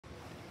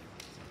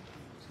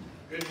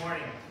Good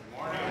morning. Good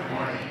morning. Good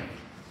morning.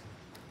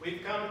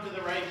 We've come to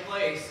the right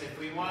place. If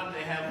we want to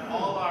have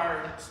all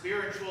our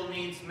spiritual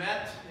needs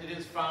met, it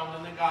is found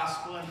in the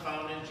gospel and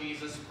found in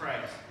Jesus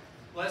Christ.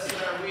 Blessed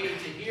are we to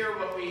hear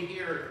what we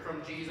hear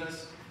from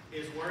Jesus.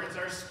 His words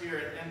are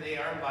spirit and they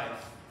are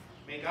life.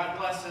 May God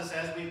bless us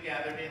as we've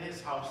gathered in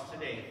his house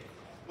today.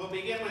 We'll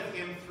begin with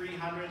hymn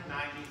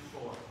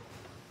 394.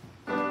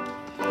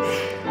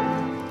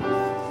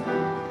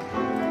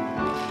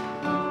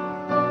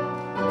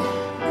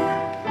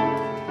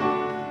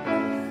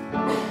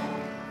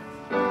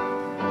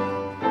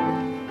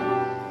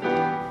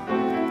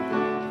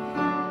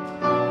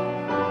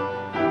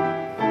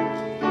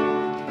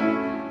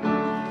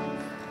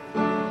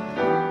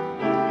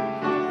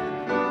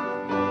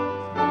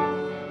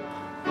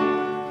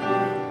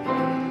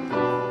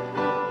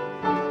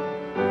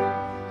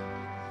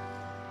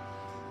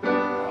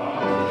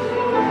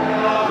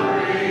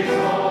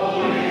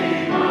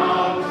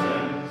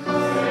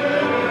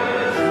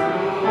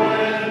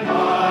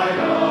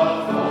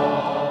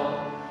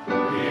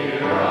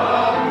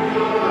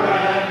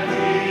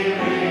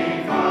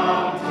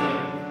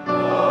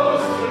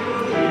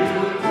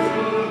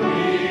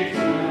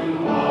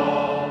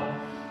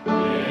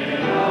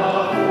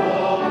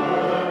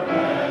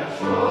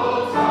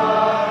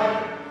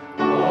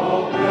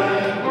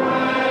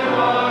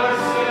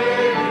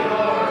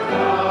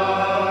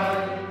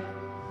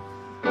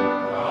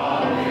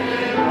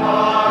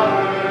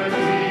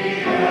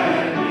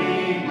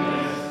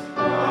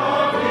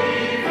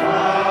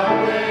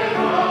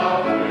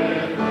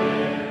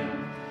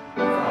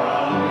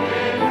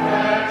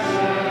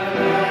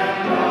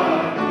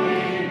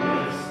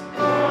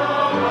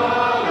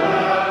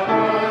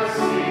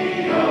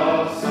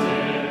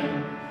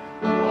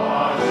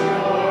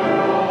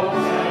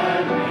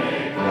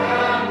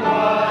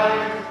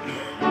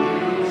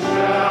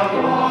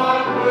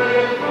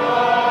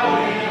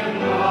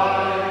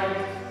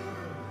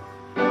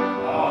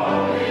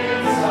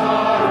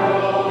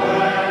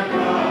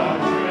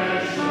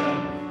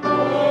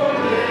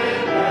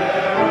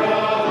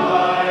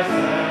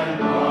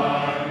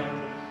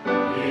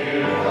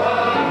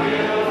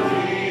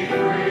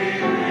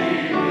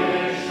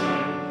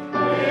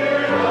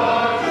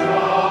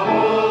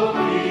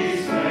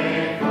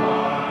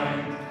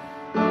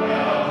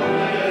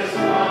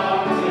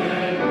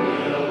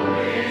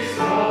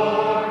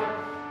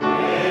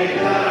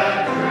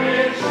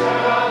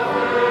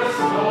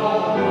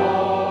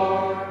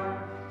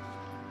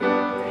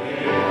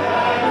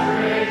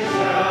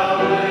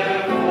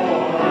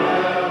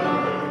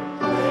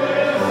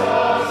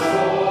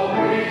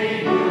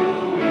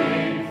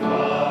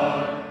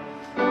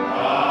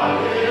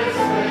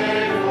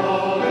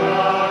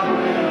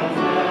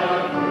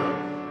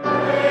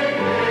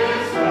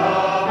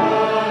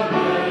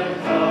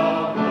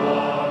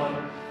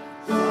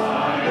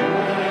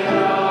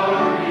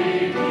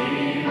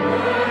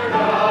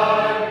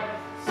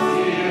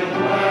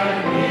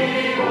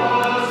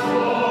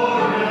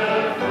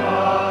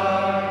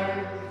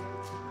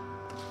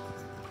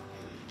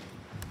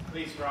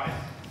 Please rise.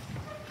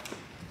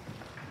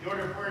 The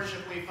order of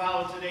worship we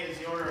follow today is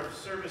the order of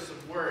service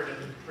of word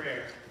and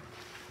prayer.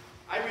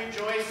 I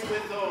rejoice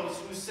with those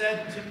who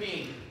said to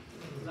me,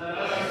 "Let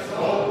us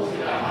go to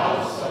the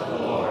house of the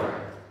Lord."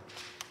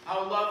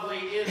 How lovely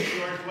is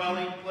your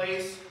dwelling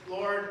place,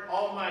 Lord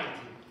Almighty.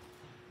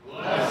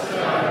 Blessed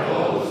are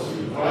those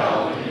who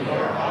dwell in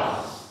your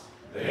house.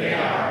 They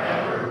are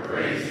ever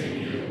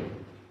praising you.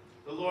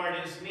 The Lord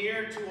is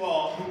near to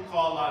all who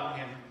call on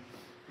him.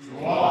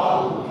 To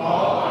all who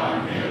call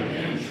on him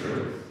in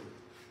truth.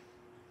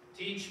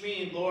 Teach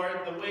me, Lord,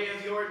 the way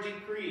of your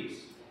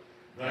decrees,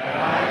 that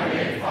I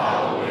may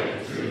follow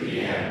it to the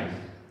end.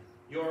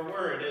 Your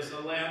word is a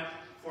lamp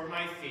for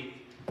my feet,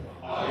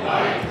 a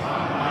light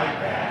on my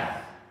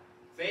path.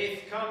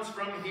 Faith comes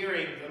from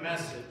hearing the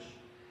message,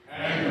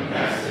 and the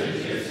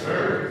message is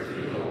heard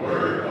through the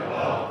word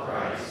about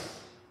Christ.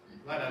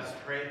 Let us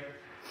pray.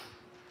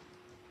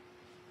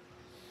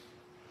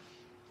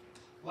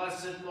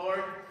 Blessed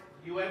Lord,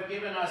 you have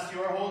given us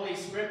your holy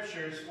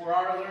scriptures for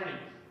our learning.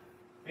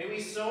 May we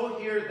so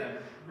hear them,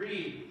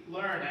 read,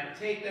 learn, and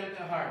take them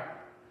to heart,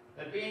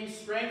 that being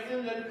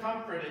strengthened and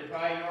comforted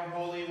by your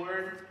holy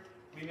word,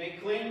 we may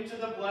cling to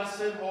the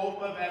blessed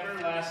hope of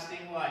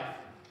everlasting life.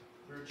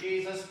 Through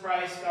Jesus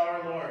Christ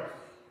our Lord,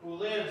 who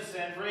lives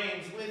and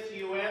reigns with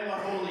you and the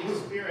Holy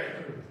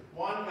Spirit,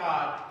 one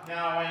God,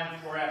 now and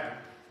forever.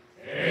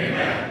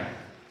 Amen.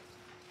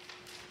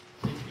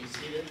 Please be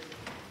seated.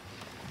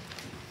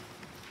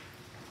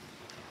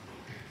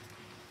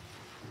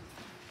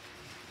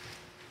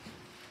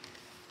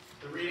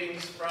 The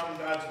readings from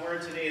God's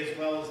Word today, as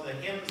well as the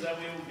hymns that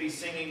we will be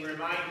singing,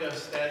 remind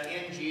us that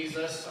in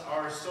Jesus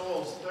our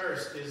soul's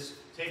thirst is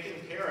taken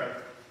care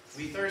of.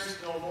 We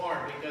thirst no more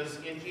because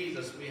in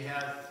Jesus we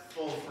have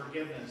full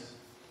forgiveness.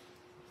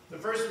 The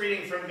first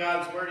reading from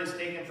God's Word is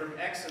taken from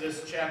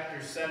Exodus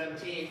chapter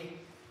 17,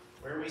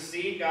 where we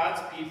see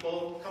God's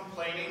people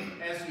complaining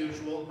as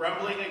usual,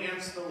 grumbling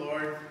against the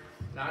Lord,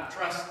 not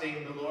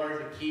trusting the Lord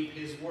to keep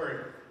his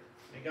word.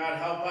 May God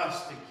help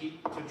us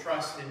to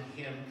trust in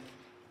him.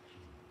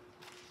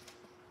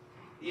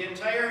 The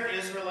entire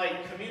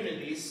Israelite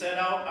community set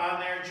out on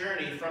their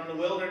journey from the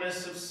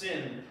wilderness of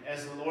Sin,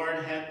 as the Lord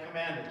had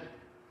commanded.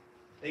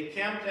 They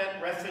camped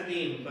at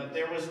Rephidim, but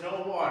there was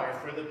no water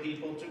for the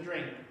people to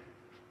drink.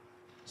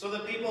 So the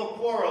people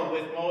quarreled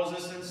with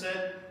Moses and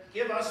said,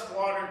 "Give us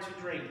water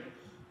to drink."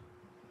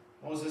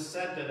 Moses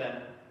said to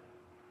them,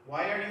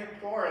 "Why are you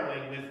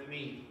quarreling with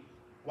me?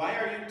 Why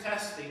are you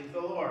testing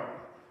the Lord?"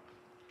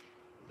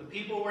 The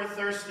people were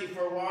thirsty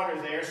for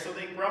water there, so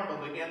they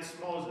grumbled against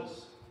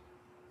Moses.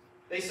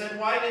 They said,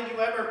 "Why did you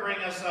ever bring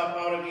us up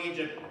out of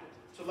Egypt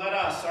to let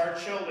us, our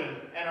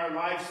children, and our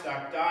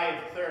livestock die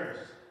of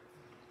thirst?"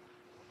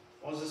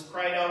 Moses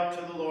cried out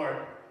to the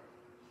Lord,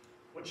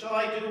 "What shall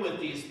I do with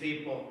these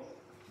people?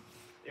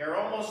 They are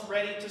almost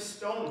ready to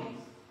stone me."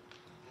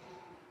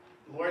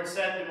 The Lord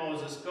said to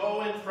Moses,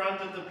 "Go in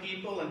front of the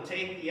people and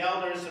take the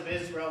elders of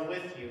Israel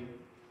with you.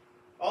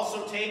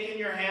 Also take in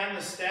your hand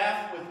the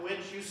staff with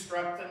which you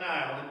struck the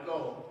Nile and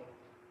go.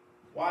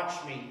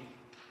 Watch me.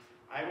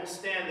 I will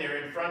stand there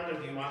in front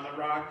of you on the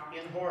rock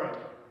in Horeb.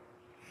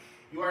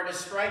 You are to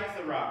strike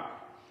the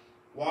rock.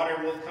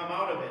 Water will come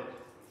out of it,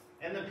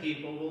 and the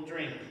people will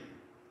drink."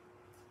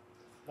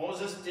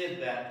 Moses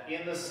did that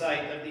in the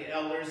sight of the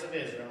elders of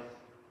Israel.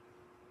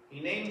 He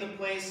named the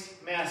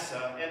place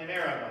Massah and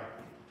Meribah,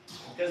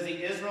 because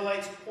the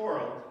Israelites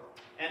quarreled,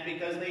 and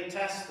because they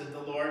tested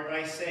the Lord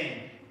by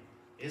saying,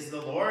 "Is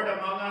the Lord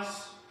among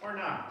us or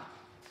not?"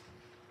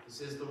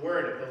 This is the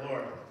word of the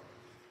Lord.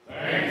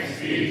 Thanks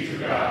be to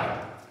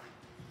God.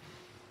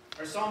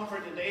 Our psalm for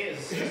today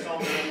is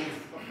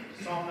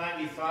Psalm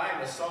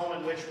 95, a psalm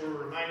in which we're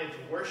reminded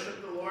to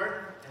worship the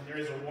Lord, and there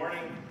is a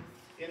warning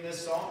in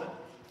this psalm that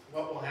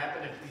what will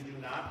happen if we do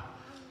not.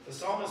 The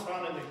psalm is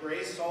found in the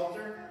Grace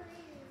Psalter.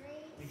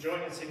 We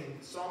join in singing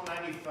Psalm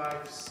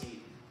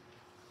 95C.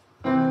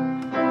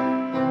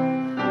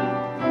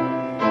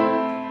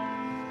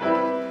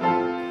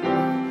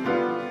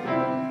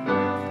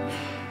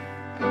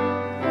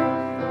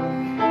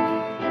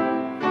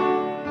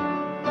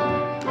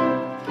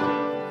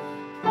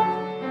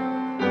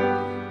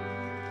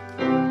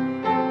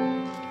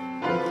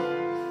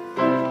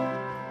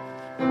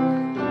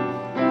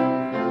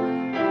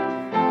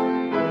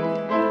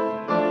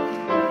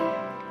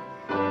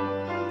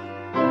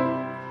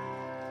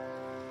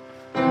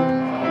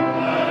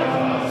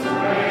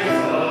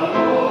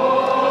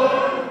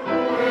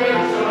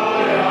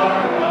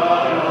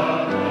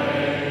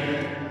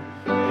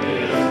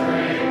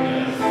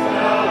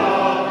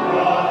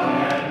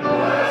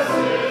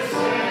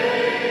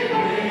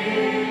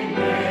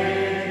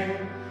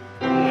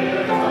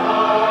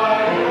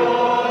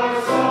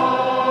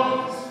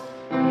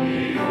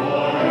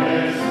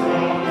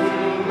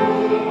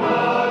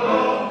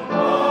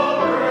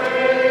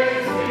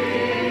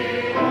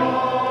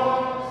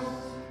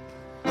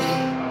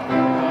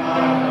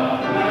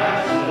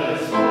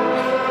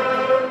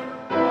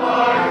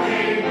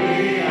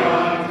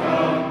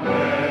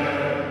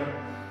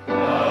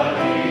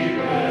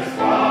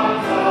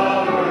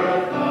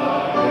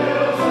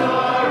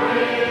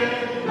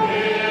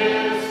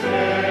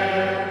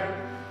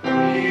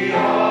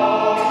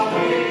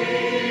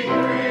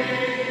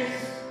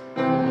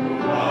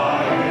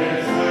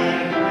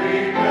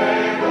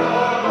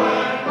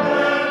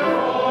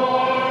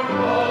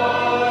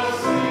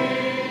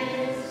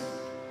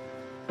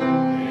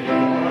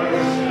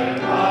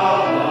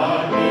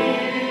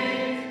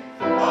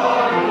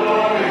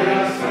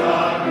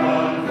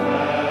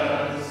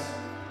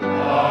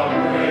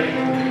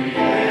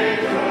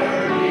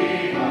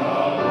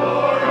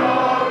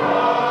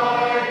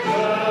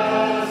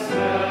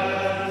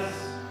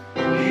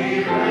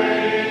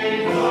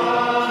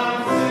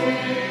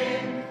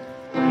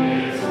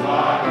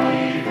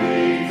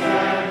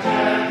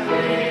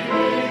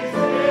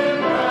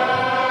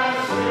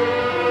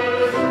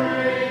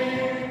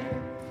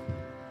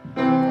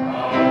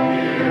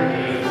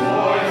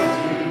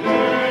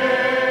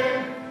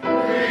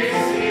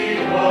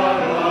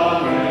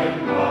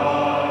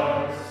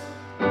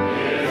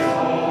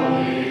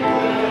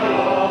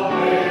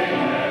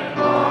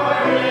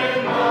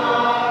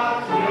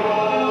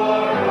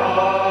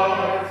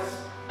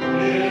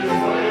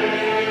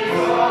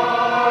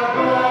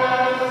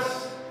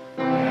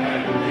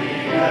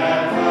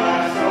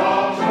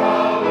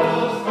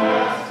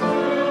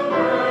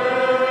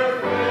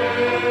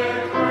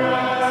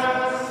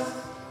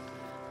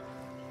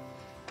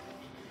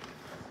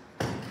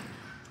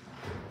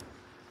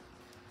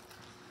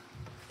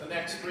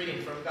 next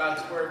reading from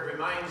God's Word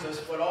reminds us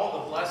what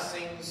all the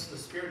blessings, the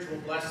spiritual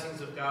blessings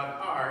of God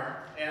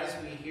are as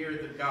we hear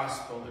the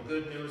gospel, the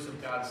good news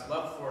of God's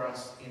love for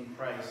us in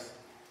Christ.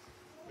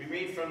 We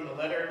read from the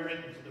letter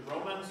written to the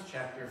Romans,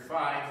 chapter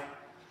 5,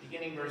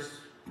 beginning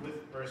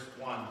with verse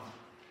 1.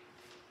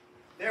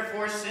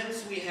 Therefore,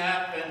 since we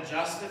have been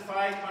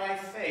justified by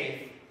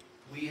faith,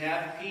 we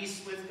have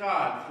peace with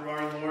God through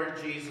our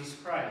Lord Jesus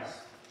Christ.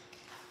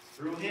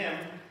 Through him,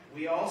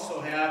 we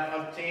also have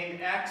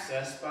obtained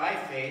access by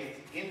faith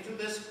into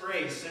this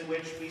grace in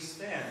which we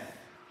stand,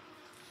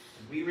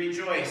 We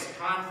rejoice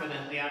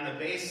confidently on the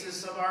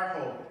basis of our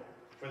hope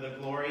for the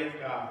glory of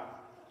God.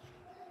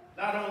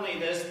 Not only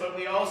this, but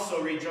we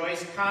also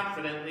rejoice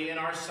confidently in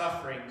our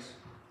sufferings,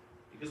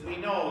 because we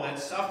know that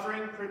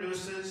suffering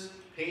produces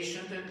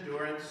patient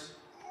endurance.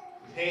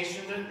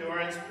 Patient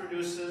endurance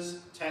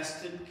produces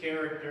tested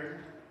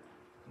character,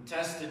 and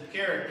tested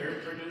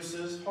character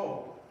produces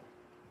hope.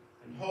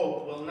 And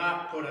hope will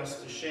not put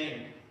us to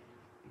shame,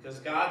 because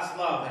God's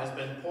love has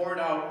been poured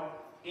out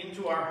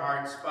into our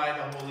hearts by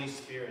the Holy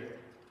Spirit,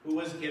 who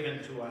was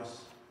given to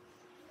us.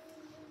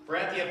 For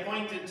at the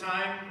appointed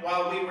time,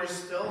 while we were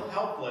still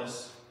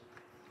helpless,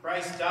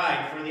 Christ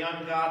died for the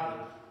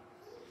ungodly.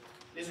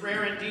 It is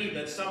rare indeed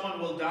that someone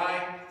will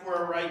die for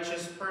a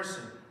righteous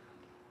person.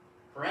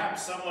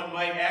 Perhaps someone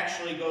might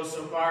actually go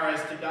so far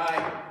as to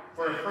die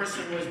for a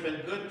person who has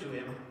been good to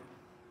him.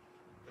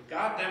 But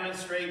God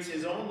demonstrates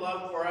his own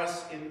love for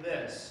us in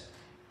this: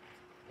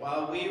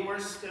 while we were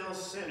still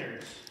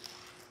sinners,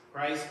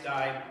 Christ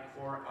died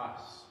for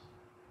us.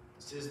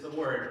 This is the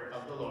word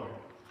of the Lord.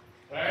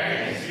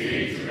 Thanks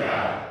be to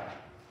God.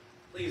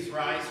 Please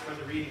rise for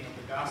the reading of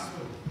the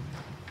gospel.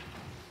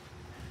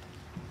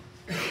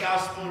 The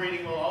gospel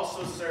reading will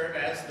also serve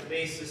as the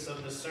basis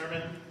of the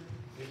sermon.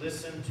 We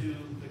listen to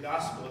the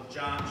Gospel of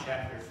John,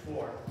 chapter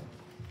 4.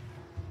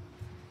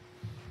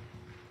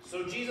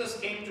 So Jesus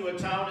came to a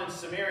town in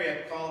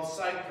Samaria called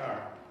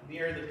Sychar,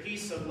 near the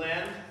piece of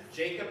land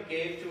Jacob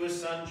gave to his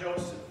son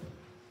Joseph.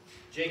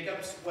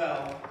 Jacob's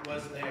well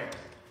was there.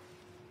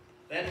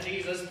 Then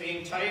Jesus,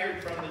 being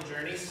tired from the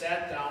journey,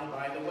 sat down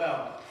by the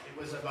well. It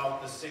was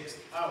about the 6th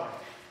hour.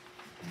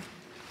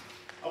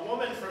 A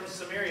woman from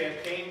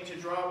Samaria came to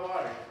draw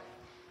water.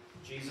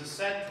 Jesus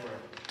said to her,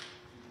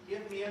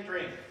 "Give me a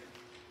drink."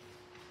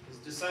 His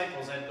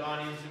disciples had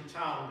gone into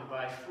town to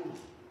buy food.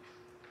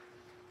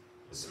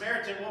 The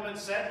Samaritan woman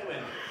said to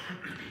him,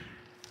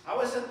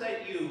 "How is it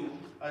that you,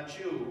 a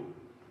Jew,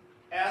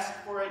 ask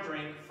for a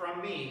drink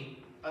from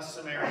me, a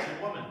Samaritan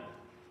woman?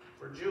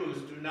 For Jews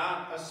do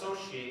not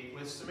associate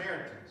with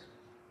Samaritans."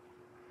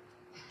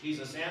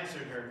 Jesus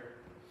answered her,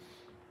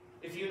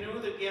 "If you knew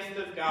the gift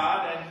of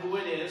God and who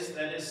it is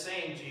that is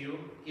saying to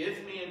you,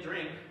 'Give me a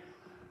drink,'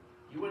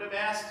 you would have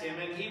asked him,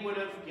 and he would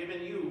have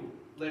given you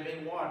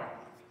living water."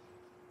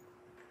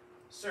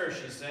 "Sir,"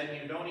 she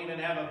said, "you don't even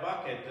have a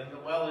bucket, and the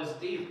well is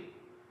deep.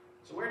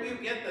 So where do you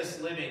get this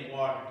living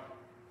water?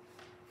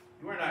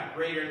 You are not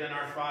greater than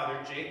our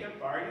father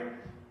Jacob, are you?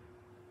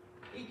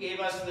 He gave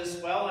us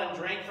this well and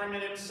drank from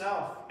it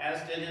himself,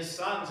 as did his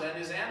sons and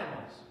his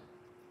animals."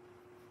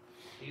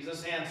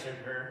 Jesus answered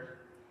her,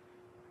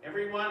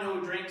 "Everyone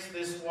who drinks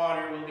this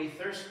water will be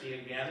thirsty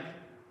again.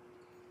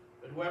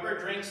 But whoever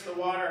drinks the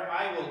water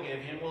I will give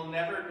him will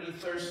never be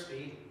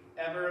thirsty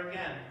ever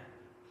again.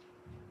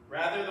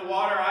 Rather, the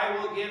water I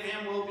will give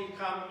him will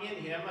become in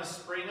him a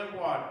spring of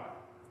water,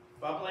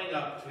 bubbling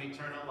up to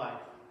eternal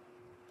life."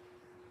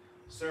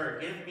 "Sir,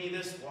 give me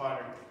this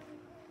water,"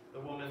 the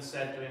woman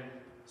said to him,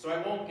 "so I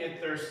won't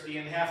get thirsty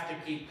and have to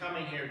keep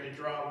coming here to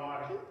draw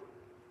water."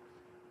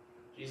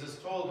 Jesus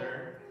told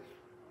her,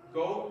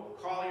 "Go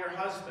call your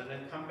husband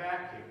and come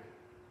back here."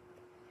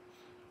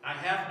 "I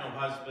have no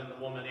husband," the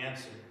woman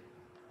answered.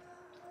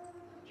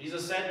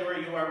 Jesus said to her,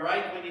 "You are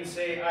right when you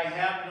say, 'I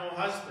have no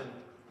husband.'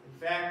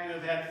 In fact, you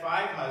have had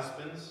 5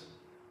 husbands,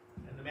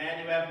 and the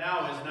man you have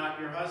now is not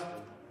your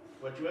husband.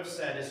 What you have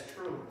said is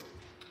true."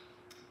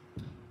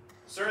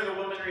 "Sir," the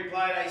woman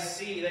replied, "I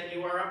see that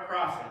you are a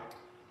prophet.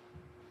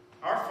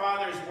 Our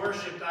fathers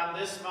worshipped on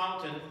this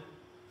mountain,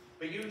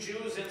 but you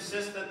Jews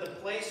insist that the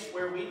place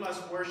where we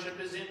must worship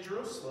is in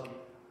Jerusalem."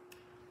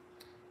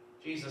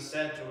 Jesus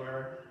said to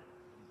her,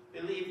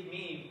 "Believe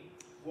me,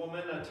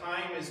 woman, a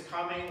time is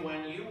coming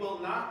when you will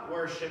not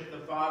worship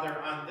the Father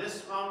on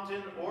this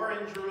mountain or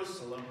in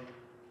Jerusalem.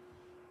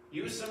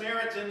 You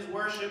Samaritans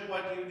worship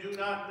what you do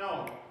not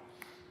know.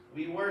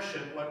 We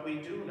worship what we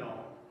do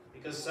know,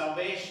 because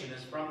salvation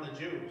is from the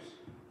Jews.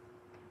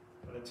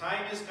 But a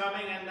time is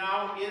coming, and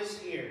now is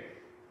here,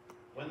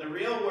 when the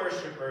real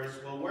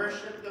worshipers will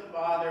worship the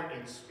Father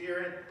in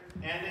spirit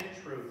and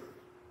in truth.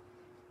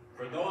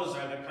 For those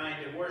are the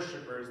kind of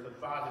worshipers the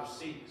Father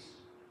seeks.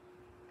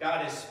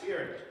 God is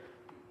spirit,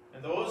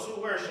 and those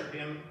who worship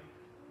him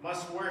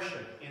must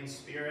worship in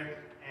spirit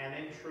and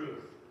in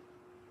truth."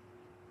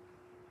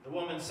 The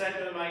woman said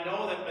to him, "I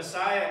know that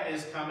Messiah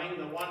is coming,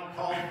 the one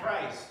called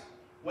Christ.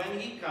 When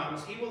he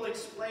comes, he will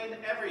explain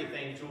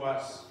everything to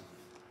us."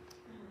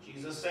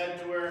 Jesus said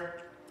to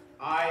her,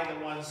 "I, the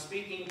one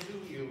speaking to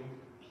you,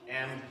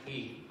 am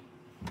he."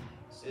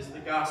 This is the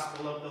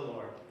gospel of the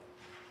Lord.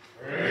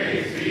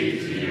 Praise be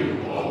to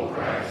you, O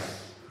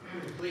Christ.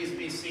 Please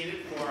be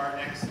seated for our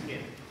next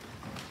hymn.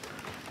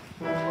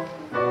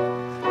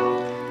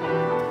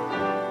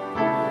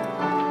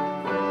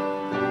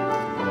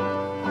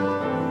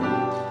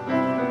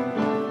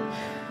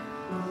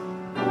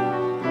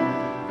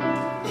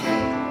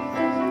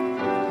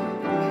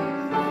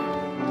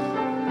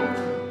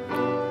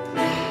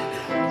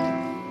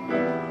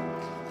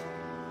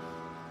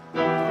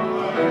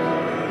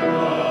 The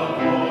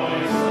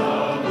voice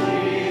of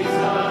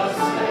Jesus,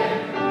 say,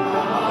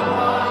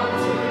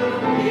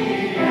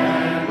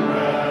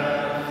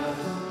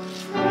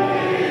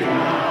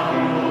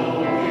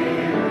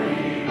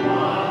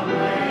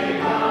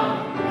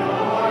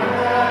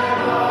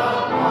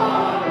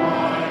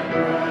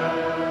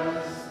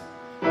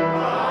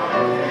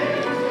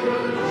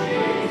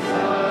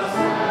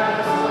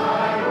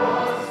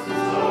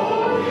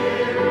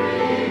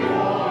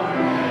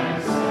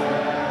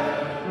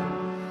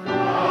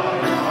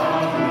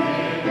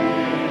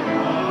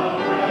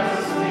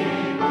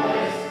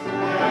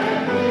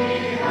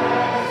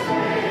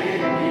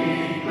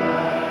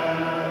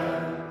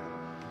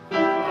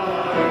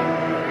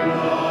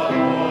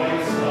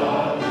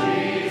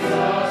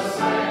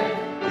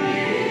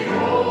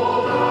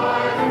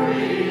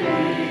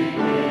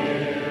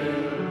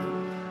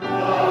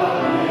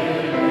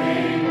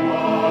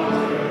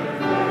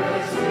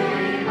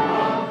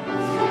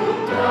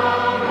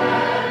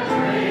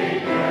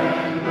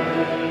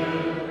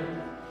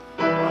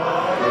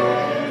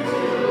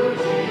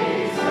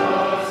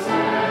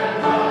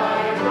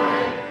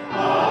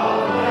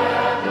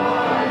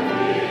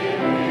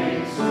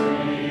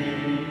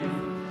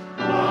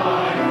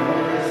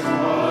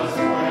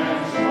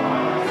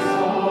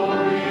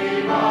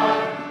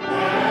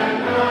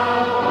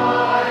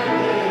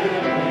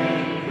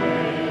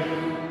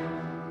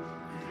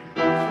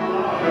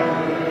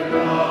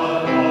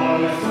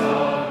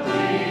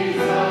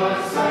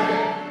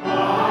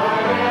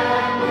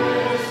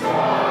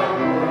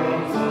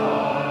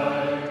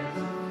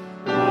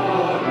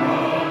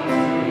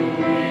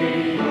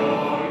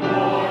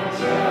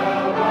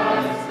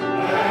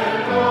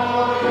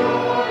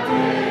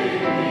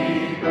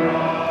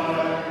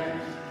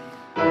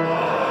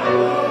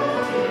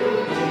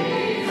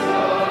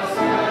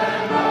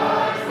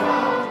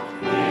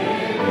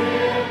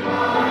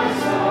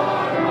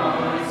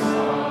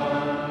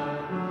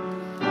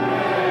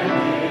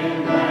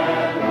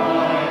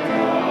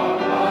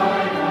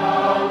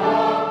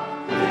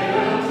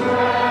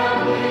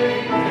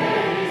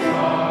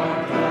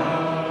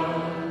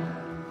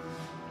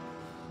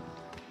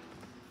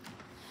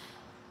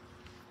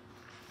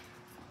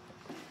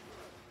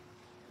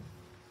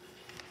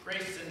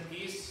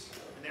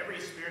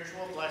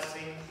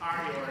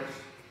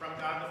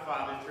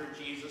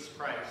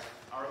 Christ,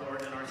 our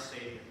Lord and our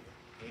Savior.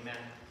 Amen.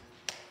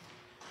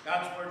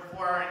 God's word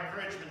for our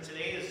encouragement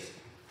today is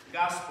the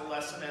gospel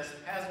lesson as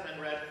has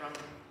been read from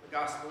the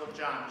Gospel of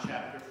John,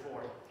 chapter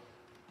 4.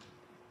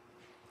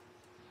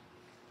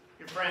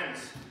 Dear friends,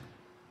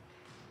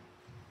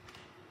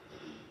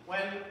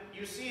 when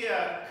you see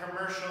a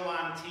commercial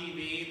on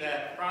TV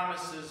that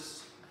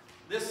promises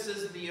this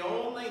is the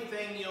only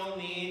thing you'll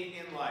need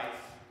in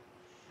life,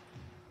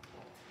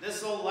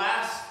 this will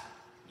last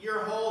your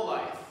whole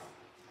life,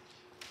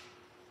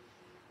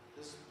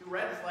 do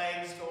red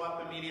flags go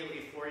up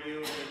immediately for you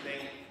and you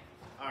think,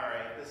 all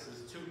right, this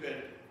is too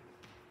good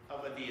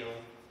of a deal?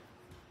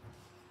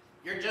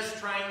 You're just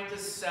trying to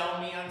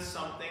sell me on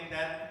something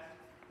that,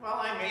 well,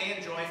 I may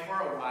enjoy for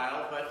a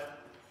while, but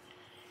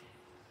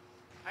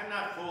I'm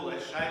not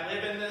foolish. I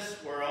live in this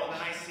world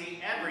and I see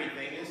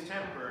everything is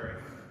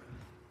temporary.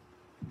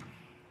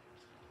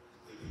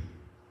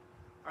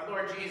 Our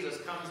Lord Jesus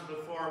comes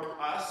before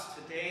us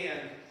today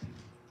and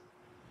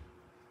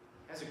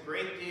has a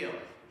great deal.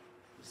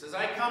 He says,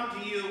 I come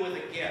to you with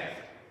a gift.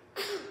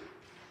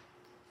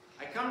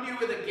 I come to you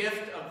with a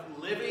gift of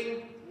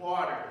living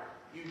water.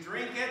 You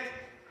drink it,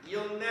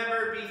 you'll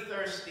never be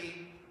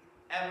thirsty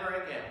ever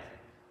again.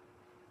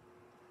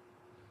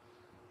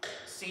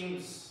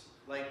 Seems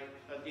like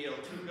a deal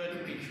too good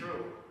to be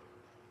true.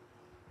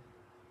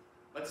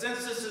 But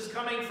since this is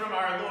coming from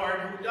our Lord,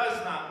 who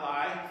does not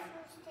lie,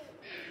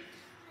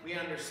 we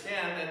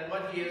understand that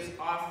what he is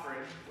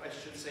offering, I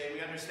should say,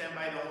 we understand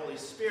by the Holy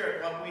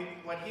Spirit,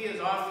 what he is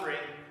offering,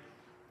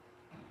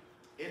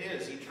 it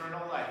is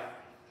eternal life.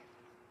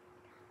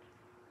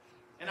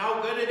 And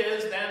how good it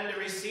is then to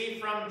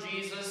receive from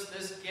Jesus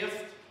this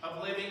gift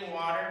of living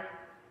water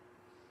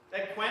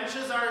that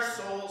quenches our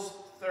soul's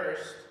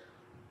thirst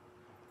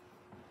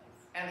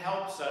and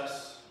helps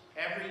us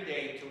every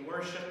day to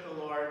worship the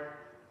Lord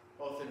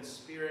both in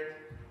spirit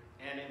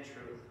and in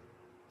truth.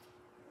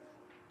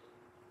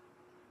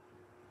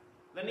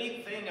 The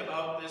neat thing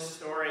about this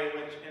story,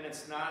 and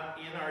it's not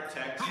in our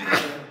text,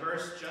 but in the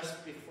verse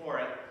just before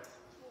it,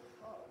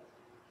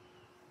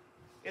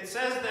 it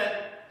says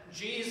that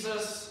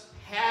Jesus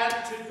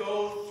had to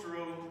go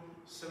through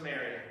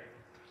Samaria.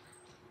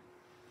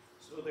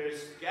 So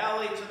there's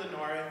Galilee to the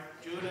north,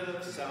 Judah to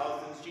the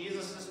south, and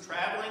Jesus is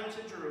traveling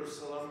to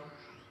Jerusalem.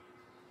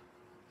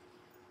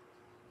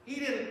 He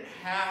didn't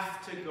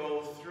have to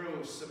go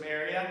through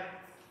Samaria.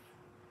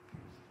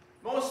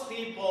 Most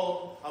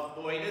people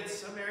avoided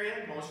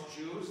Samaria, most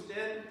Jews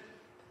did.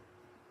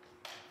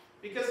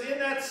 Because in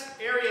that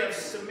area of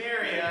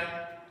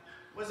Samaria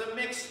was a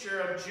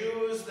mixture of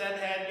Jews that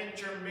had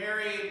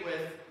intermarried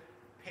with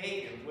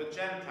pagans, with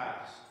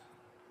Gentiles.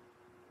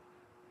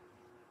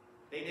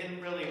 They didn't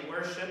really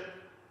worship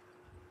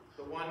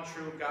the one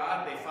true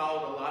God. They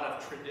followed a lot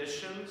of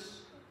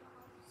traditions.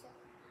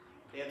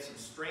 They had some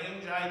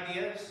strange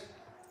ideas.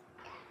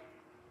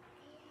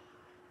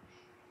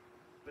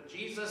 But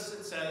Jesus,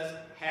 it says,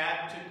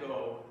 had to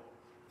go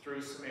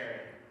through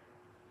Samaria.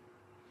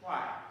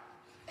 Why?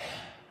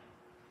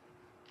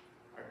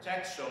 Our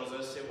text shows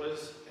us it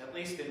was, at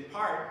least in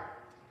part,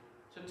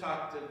 to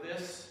talk to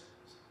this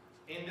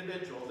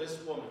individual, this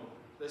woman,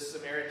 this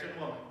Samaritan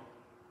woman.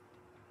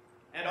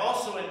 And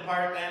also in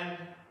part then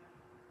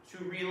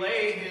to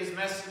relay his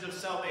message of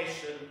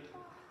salvation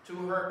to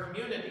her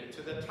community,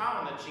 to the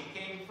town that she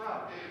came from.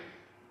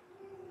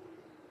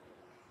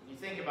 When you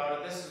think about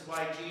it, this is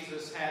why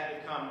Jesus had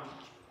to come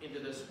into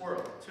this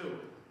world, too.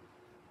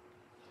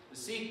 To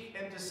seek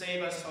and to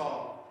save us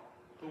all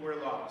who were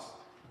lost.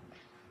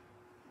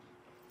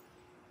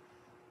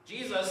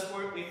 Jesus,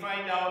 we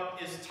find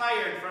out, is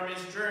tired from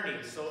his journey,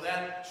 so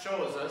that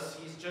shows us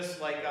he's just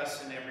like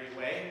us in every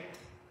way.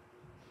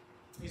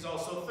 He's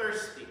also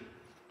thirsty.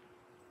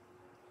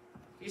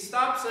 He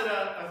stops at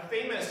a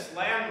famous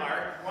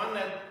landmark, one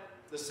that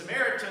the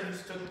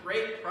Samaritans took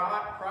great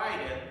pride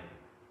in.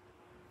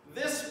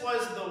 This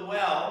was the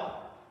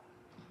well,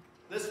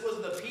 this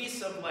was the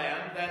piece of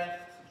land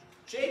that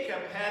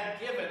Jacob had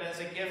given as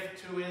a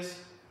gift to his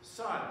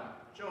son,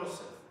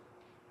 Joseph.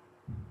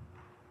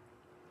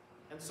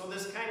 And so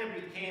this kind of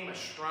became a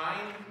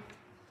shrine,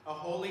 a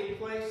holy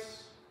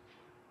place,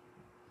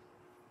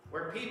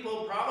 where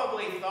people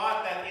probably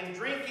thought that in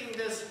drinking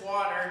this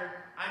water,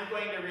 I'm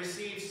going to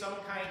receive some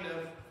kind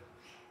of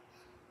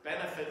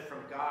benefit from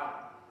God.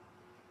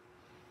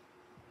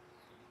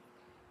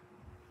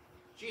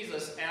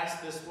 Jesus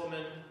asked this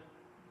woman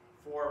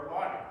for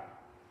water,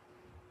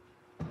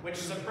 which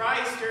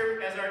surprised her,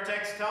 as our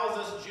text tells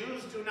us.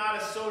 Jews do not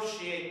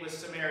associate with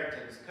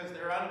Samaritans because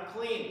they're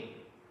unclean,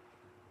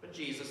 but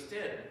Jesus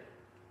did.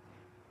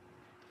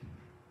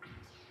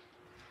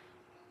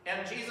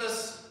 And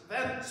Jesus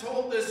then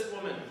told this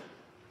woman,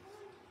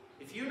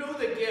 if you knew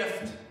the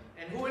gift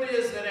and who it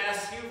is that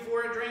asks you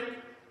for a drink,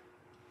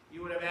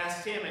 you would have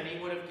asked him and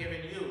he would have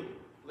given you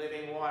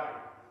living water.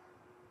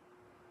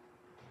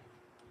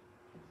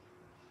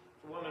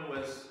 The woman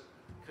was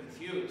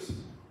confused.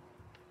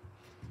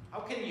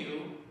 How can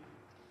you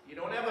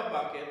don't have a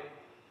bucket,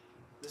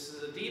 this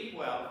is a deep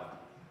well,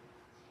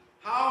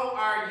 how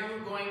are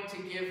you going to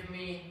give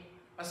me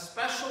a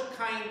special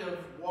kind of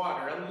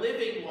water, a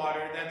living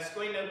water that's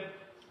going to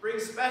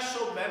bring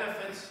special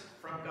benefits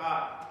from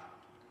God.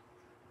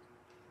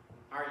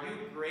 Are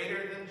you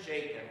greater than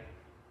Jacob?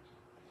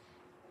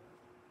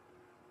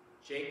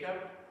 Jacob,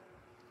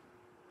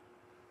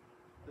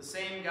 the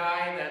same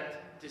guy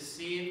that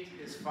deceived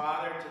his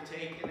father to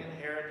take an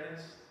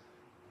inheritance.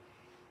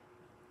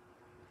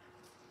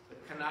 The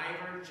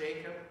conniver,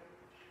 Jacob.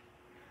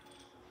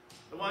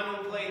 The one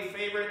who played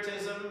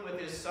favoritism with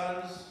his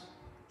sons,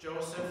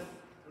 Joseph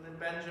and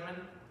then Benjamin.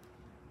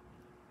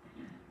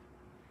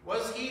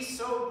 Was he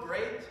so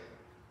great?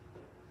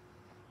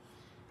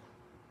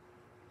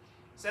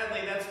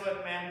 Sadly, that's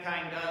what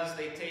mankind does.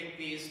 They take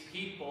these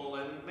people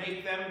and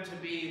make them to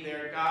be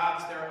their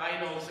gods, their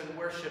idols, and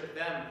worship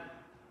them.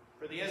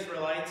 For the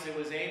Israelites, it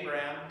was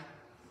Abraham.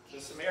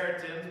 The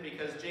Samaritans,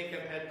 because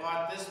Jacob had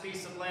bought this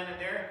piece of land in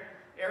their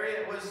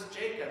area, it was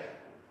Jacob.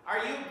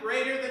 Are you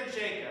greater than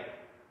Jacob?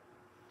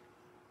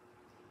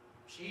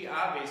 She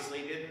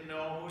obviously didn't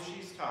know who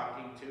she's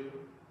talking to.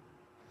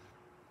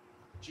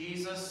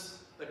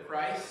 Jesus the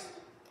Christ,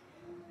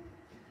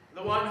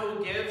 the one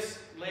who gives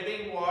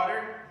living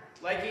water.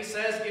 Like he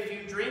says, if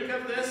you drink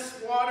of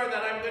this water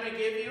that I'm going to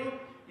give you,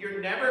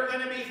 you're never going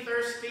to be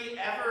thirsty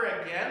ever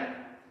again.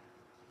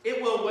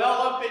 It will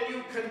well up in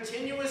you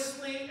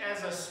continuously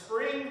as a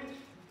spring,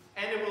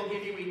 and it will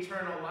give you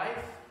eternal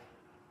life.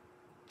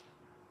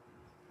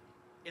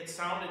 It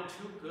sounded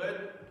too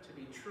good to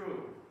be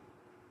true.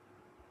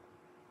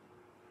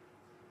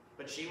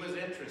 But she was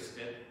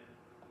interested.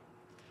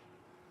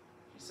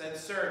 She said,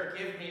 "Sir,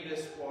 give me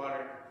this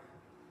water.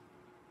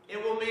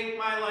 It will make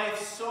my life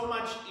so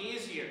much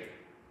easier.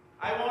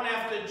 I won't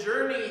have to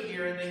journey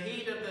here in the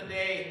heat of the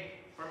day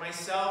for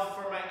myself,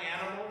 for my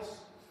animals.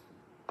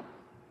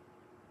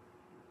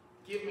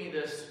 Give me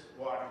this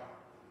water."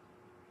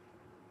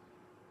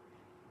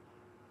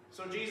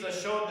 So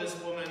Jesus showed this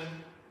woman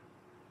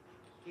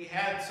he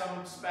had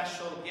some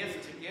special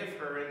gift to give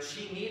her, and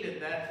she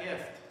needed that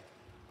gift.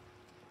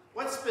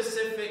 What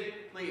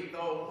specifically,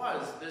 though,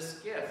 was this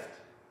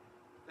gift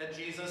that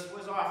Jesus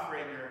was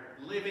offering her?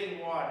 Living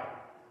water.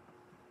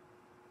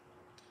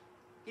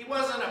 He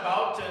wasn't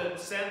about to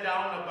send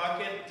down a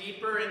bucket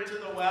deeper into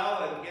the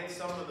well and get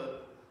some of the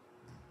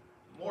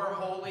more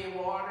holy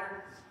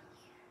water.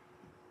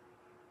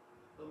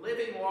 The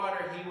living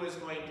water he was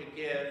going to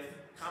give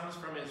comes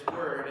from his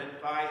word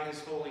and by his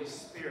Holy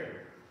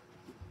Spirit,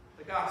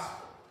 the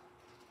gospel.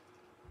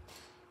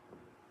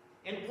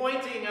 In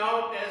pointing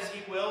out, as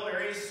he will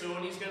very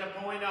soon, he's going to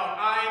point out,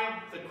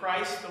 I'm the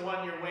Christ, the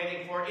one you're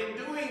waiting for. In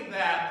doing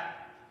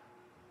that,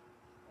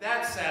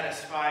 that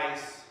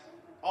satisfies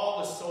all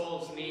the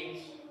soul's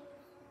needs.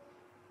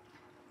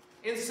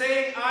 In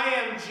saying, I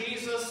am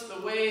Jesus,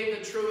 the way,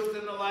 the truth,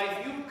 and the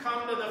life, you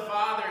come to the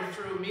Father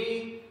through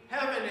me.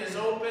 Heaven is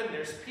open,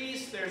 there's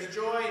peace, there's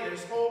joy,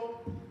 there's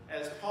hope,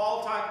 as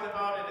Paul talked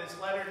about in his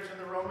letter to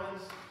the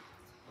Romans.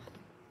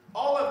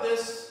 All of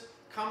this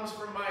comes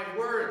from my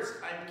words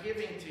I'm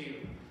giving to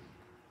you.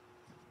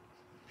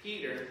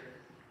 Peter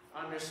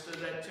understood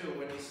that too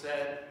when he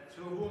said,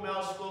 to whom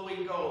else will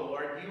we go,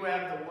 Lord? You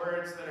have the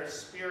words that are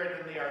spirit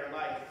and they are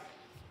life.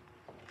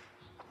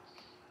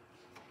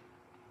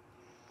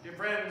 Dear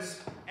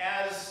friends,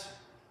 as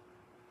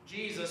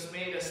Jesus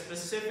made a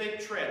specific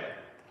trip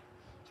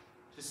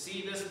to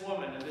see this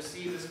woman and to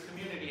see this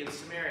community in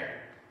Samaria,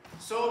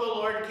 so the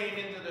Lord came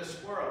into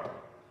this world.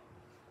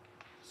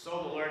 So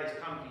the Lord has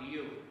come to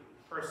you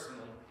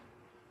personally.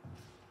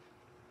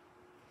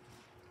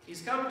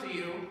 He's come to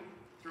you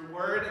through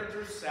word and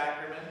through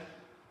sacrament.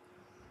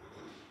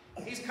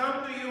 He's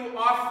come to you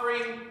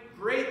offering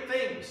great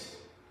things.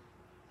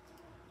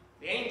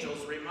 The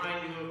angels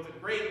remind you of the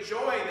great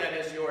joy that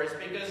is yours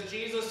because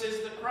Jesus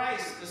is the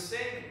Christ, the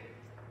Savior.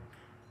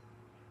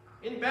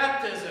 In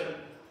baptism,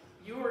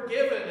 you were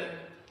given and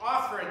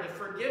offered the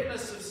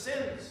forgiveness of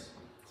sins,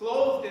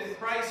 clothed in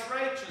Christ's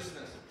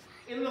righteousness.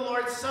 In the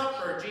Lord's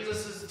Supper,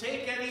 Jesus says,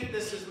 take and eat,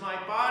 this is my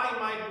body,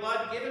 my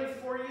blood, given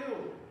for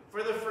you,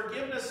 for the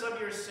forgiveness of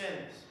your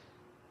sins.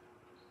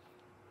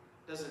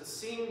 Does it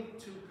seem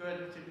too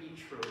good to be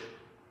true?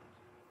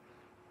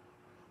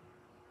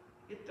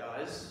 It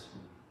does.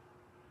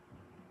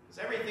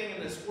 Because everything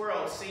in this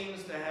world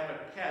seems to have a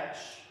catch.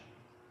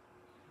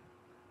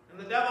 And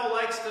the devil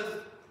likes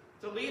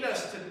to lead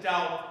us to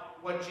doubt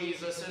what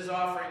Jesus is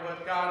offering,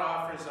 what God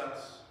offers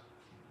us.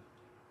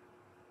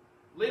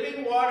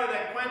 Living water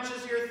that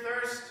quenches your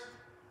thirst,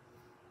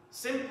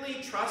 simply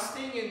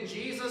trusting in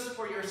Jesus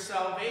for your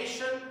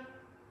salvation.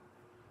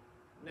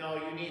 No,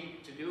 you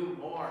need to do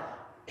more.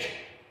 The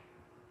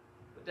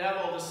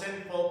devil, the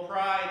sinful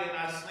pride in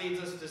us,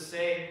 leads us to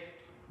say,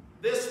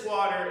 this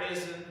water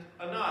isn't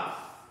enough.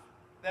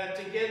 That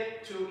to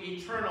get to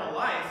eternal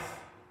life,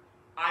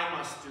 I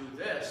must do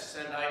this,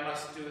 and I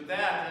must do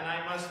that, and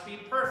I must be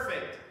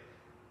perfect.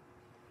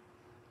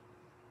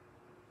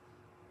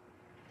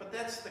 But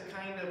that's the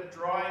kind of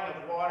drawing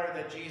of water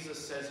that Jesus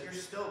says, you're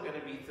still going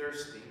to be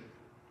thirsty.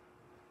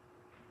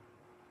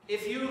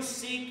 If you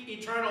seek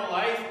eternal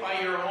life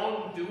by your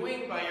own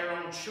doing, by your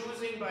own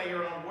choosing, by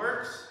your own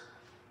works,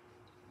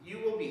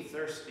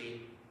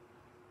 thirsty.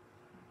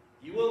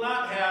 You will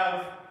not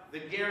have the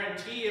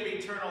guarantee of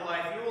eternal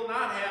life. You will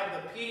not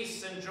have the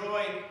peace and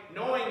joy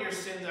knowing your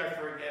sins are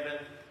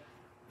forgiven.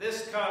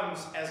 This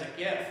comes as a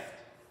gift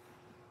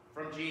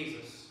from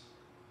Jesus.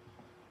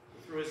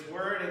 Through his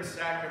word and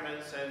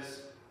sacrament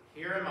says,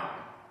 "Here am I,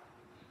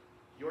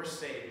 your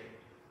Savior."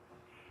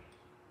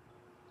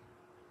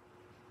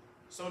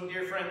 So,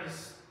 dear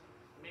friends,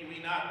 may we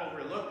not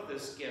overlook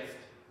this gift,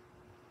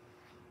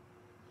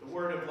 the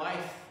word of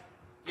life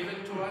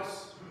given to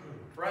us,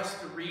 for us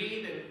to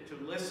read and to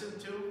listen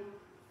to.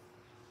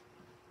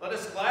 Let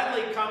us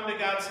gladly come to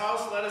God's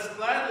house. Let us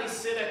gladly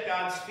sit at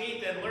God's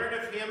feet and learn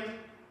of him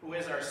who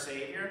is our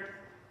Savior.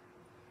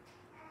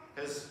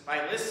 Because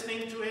by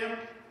listening to him,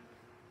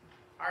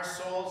 our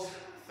soul's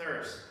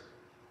thirst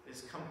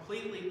is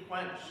completely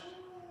quenched.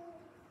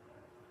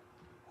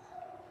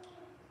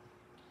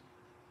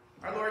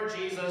 Our Lord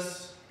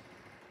Jesus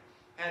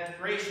had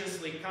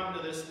graciously come to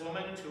this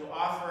woman to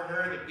offer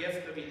her the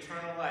gift of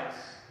eternal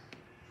life.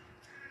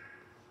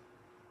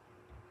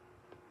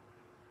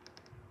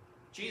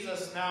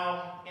 Jesus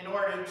now, in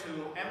order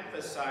to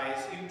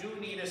emphasize you do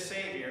need a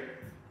Savior,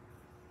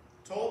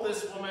 told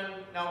this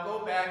woman, "Now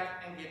go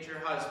back and get your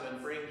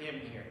husband, bring him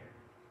here."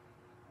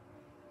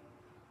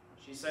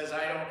 She says,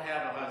 "I don't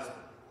have a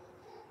husband."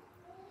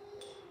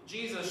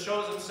 Jesus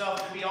shows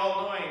himself to be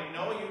all-knowing.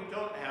 "No, you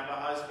don't have a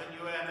husband.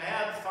 You have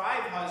had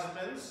 5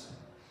 husbands,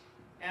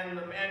 and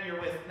the man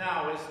you're with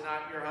now is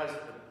not your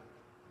husband."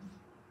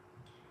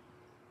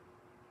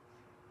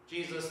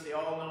 Jesus, the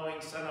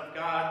all-knowing Son of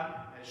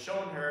God, has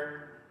shown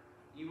her,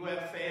 you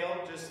have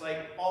failed just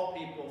like all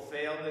people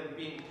failed in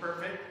being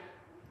perfect.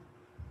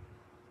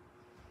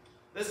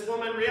 This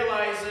woman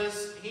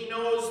realizes, he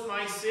knows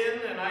my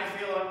sin and I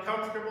feel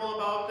uncomfortable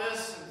about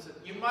this. And said,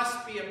 "You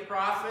must be a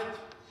prophet."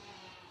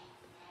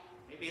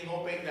 Maybe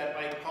hoping that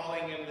by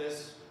calling him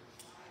this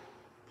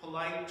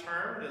polite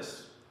term,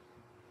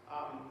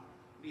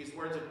 these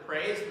words of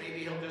praise,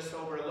 maybe he'll just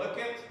overlook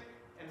it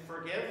and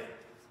forgive.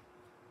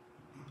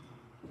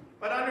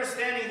 But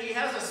understanding he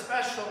has a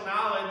special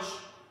knowledge,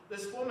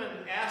 this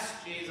woman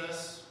asked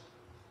Jesus,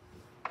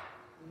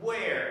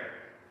 "Where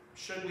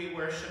should we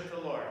worship the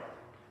Lord?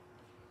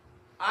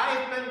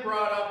 I've been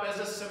brought up as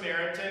a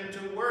Samaritan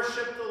to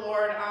worship the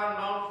Lord on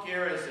Mount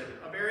Gerizim,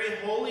 a very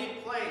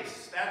holy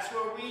place. That's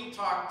where we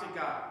talk to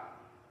God.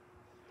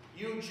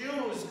 You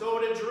Jews go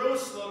to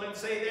Jerusalem and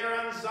say they're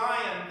on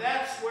Zion.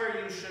 That's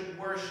where you should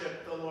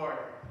worship the Lord,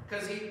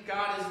 because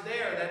God is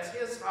there. That's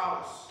his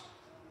house.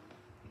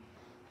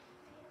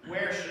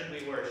 Where should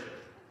we worship?"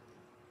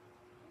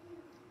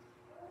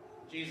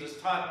 Jesus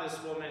taught this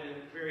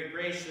woman very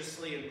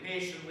graciously and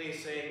patiently,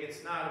 saying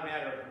it's not a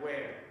matter of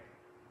where.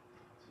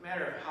 It's a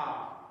matter of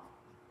how.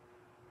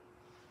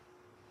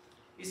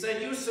 He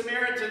said, "You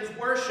Samaritans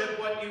worship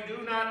what you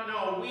do not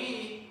know.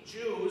 We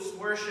Jews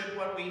worship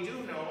what we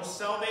do know.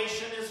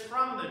 Salvation is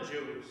from the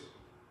Jews."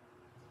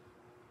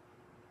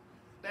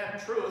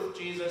 That truth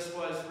Jesus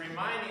was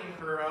reminding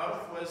her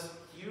of was,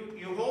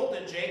 you hold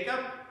to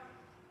Jacob,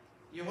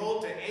 you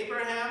hold to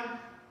Abraham.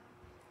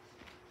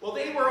 Well,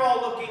 they were all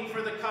looking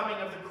for the coming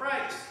of the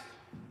Christ.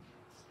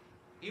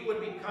 He would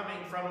be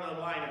coming from the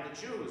line of the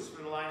Jews,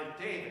 from the line of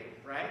David,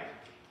 right?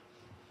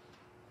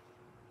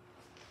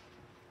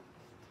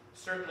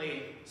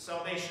 Certainly,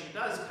 salvation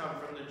does come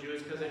from the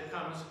Jews because it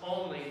comes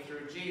only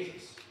through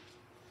Jesus.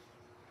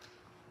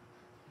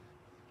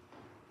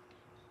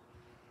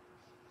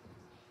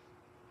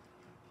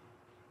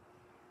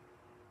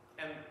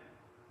 And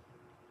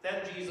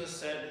then Jesus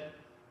said,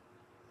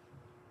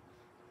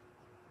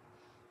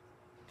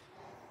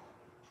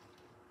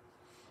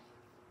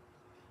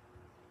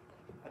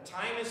 "A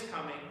time is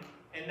coming,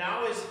 and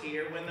now is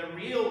here, when the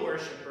real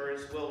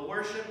worshipers will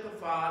worship the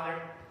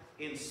Father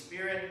in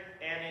spirit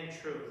and in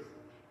truth."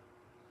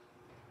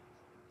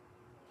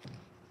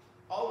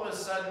 All of a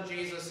sudden,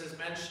 Jesus is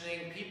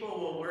mentioning people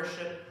will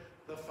worship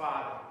the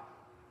Father.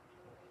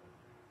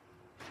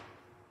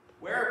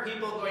 Where are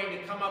people going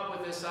to come up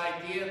with this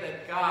idea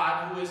that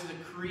God, who is the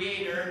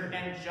creator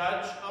and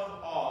judge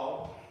of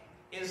all,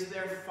 is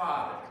their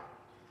Father?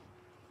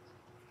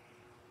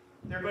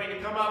 They're going to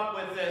come up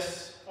with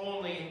this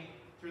only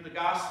through the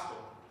gospel.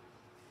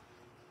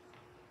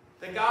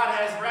 That God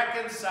has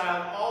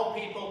reconciled all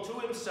people to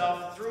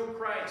himself through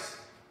Christ.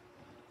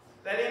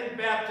 That in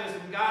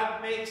baptism,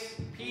 God makes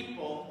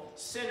people,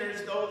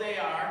 sinners though they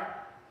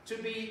are, to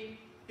be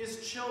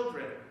his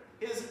children,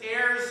 his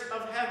heirs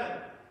of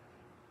heaven.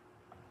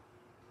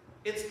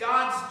 It's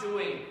God's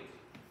doing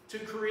to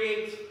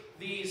create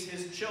these,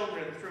 his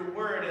children, through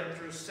word and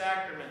through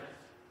sacrament.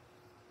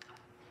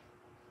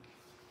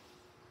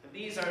 And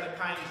these are the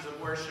kinds of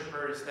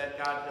worshipers that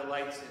God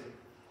delights in.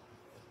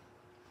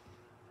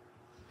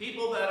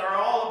 People that are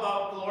all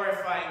about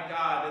glorifying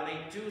God, and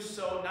they do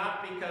so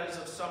not because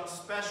of some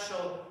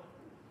special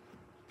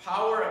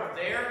power of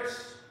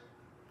theirs,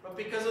 but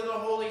because of the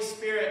Holy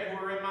Spirit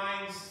who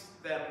reminds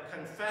them,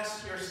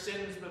 confess your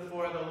sins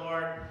before the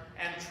Lord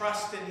and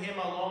trust in him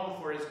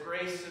alone for his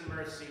grace and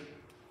mercy.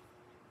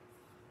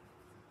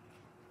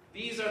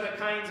 These are the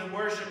kinds of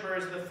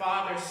worshipers the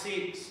Father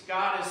seeks.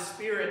 God is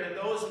spirit, and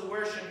those who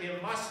worship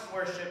him must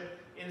worship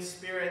in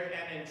spirit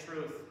and in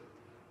truth.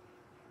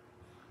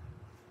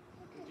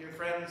 Dear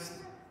friends,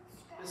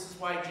 this is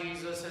why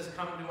Jesus has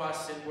come to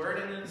us in word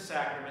and in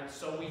sacrament,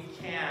 so we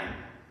can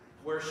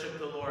worship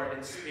the Lord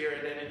in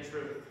spirit and in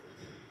truth.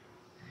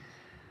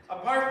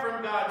 Apart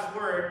from God's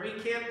word,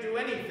 we can't do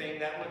anything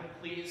that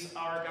would please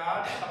our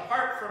God.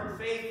 Apart from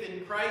faith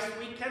in Christ,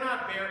 we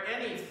cannot bear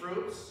any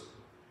fruits.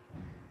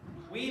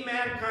 We,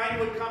 mankind,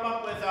 would come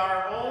up with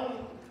our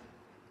own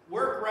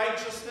work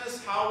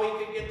righteousness, how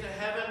we could get to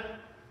heaven.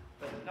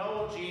 But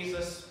no,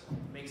 Jesus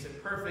makes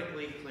it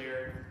perfectly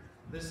clear.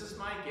 This is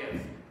my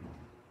gift.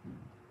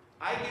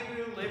 I give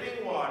you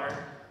living water,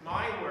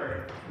 my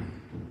word.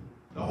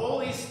 The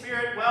Holy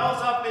Spirit wells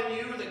up in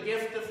you the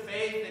gift of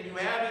faith, and you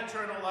have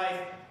eternal life.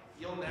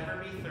 You'll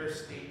never be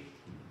thirsty.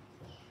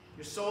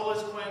 Your soul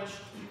is quenched.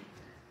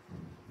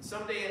 And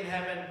someday in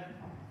heaven,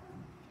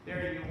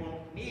 there you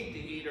won't need to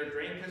eat or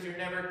drink because you're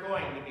never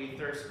going to be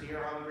thirsty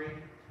or hungry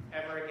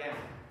ever again.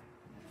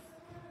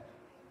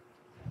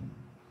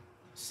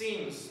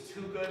 Seems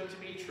too good to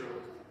be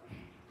true.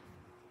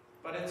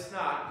 But it's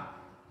not.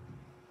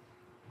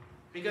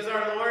 Because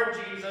our Lord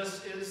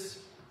Jesus is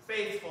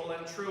faithful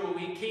and true.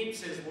 He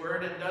keeps his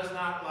word and does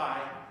not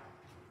lie.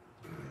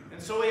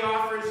 And so he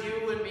offers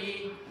you and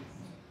me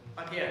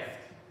a gift.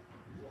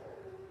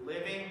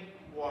 Living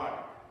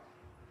water.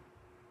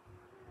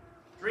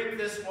 Drink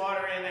this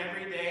water in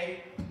every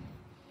day.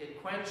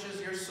 It quenches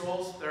your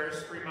soul's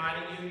thirst,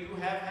 reminding you you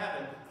have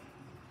heaven.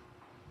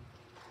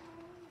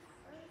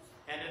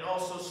 And it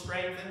also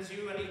strengthens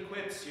you and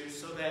equips you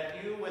so that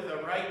you, with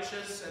a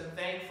righteous and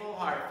thankful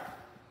heart,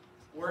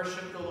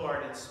 worship the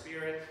Lord in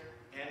spirit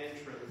and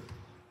in truth.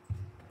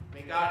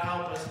 May God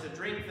help us to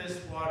drink this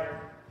water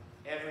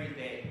every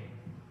day.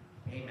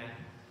 Amen.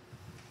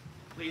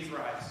 Please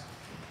rise.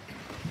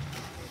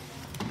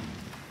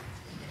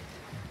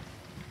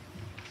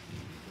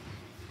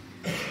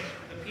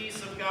 The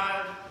peace of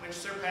God, which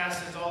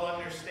surpasses all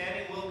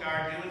understanding, will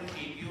guard you and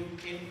keep you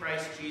in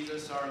Christ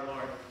Jesus our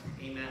Lord.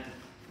 Amen.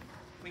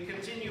 We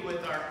continue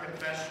with our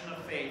confession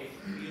of faith.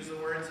 We use the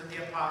words of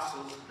the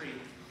Apostles' Creed.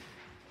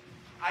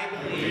 I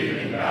believe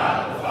in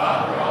God the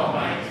Father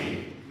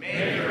Almighty,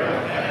 maker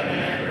of heaven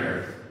and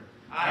earth.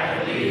 I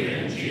believe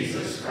in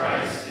Jesus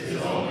Christ,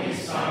 his only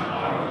Son,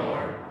 our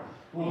Lord,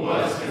 who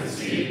was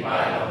conceived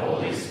by the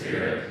Holy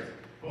Spirit,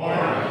 born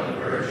of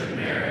the Virgin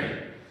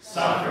Mary,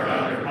 suffered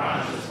under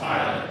Pontius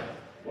Pilate,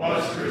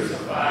 was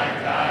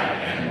crucified,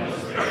 died, and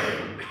was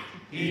buried.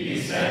 He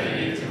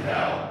descended into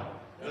hell.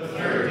 The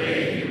third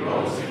day he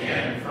rose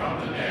again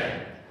from the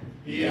dead.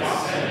 He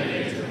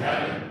ascended into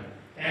heaven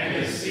and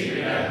is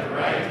seated at the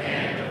right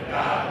hand of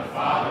God the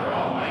Father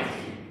Almighty.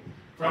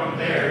 From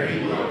there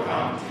he will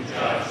come to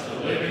judge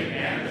the living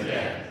and the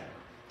dead.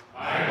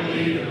 I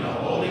believe in the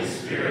Holy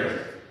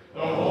Spirit,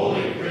 the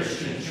holy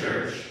Christian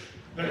Church,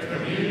 the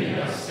communion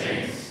of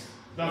saints,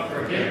 the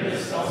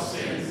forgiveness of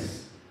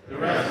sins, the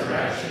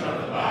resurrection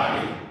of the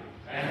body,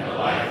 and the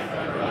life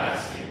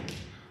everlasting.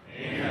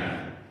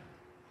 Amen.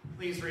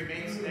 Please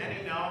remain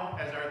standing now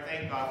as our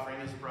thank offering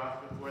is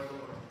brought before the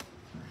Lord.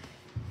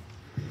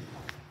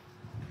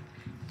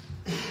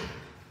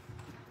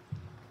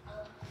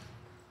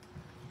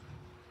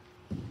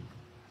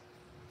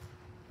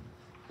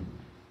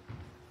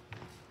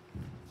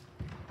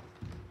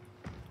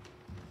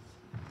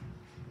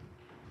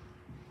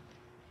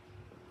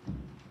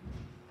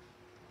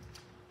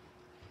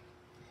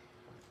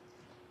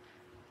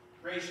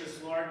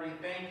 Gracious Lord, we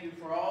thank you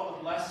for all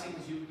the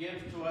blessings you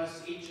give to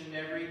us each and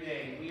every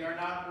day. We are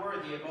not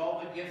worthy of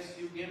all the gifts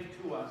you give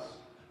to us.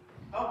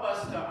 Help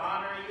us to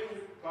honor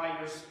you by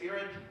your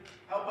Spirit.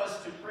 Help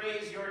us to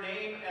praise your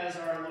name as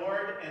our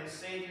Lord and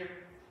Savior.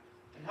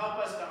 And help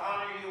us to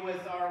honor you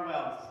with our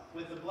wealth,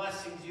 with the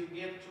blessings you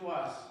give to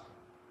us.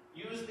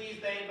 Use these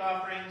thank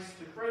offerings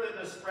to further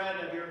the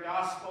spread of your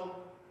gospel,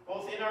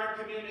 both in our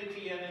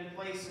community and in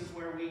places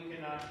where we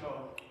cannot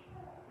go.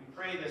 We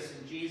pray this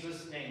in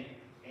Jesus' name.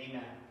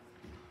 Amen.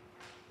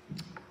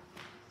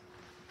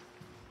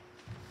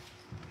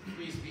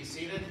 Please be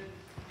seated.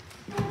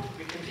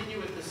 We continue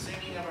with the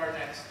singing of our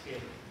next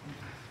hymn.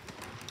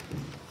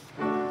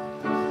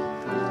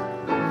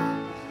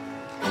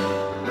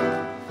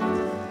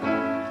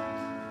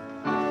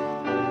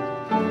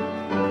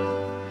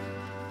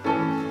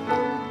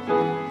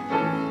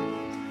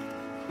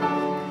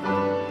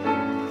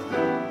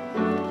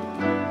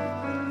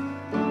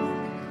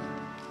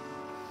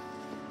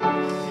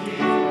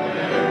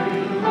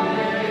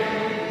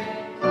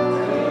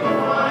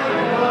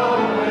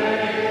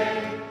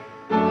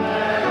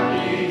 Let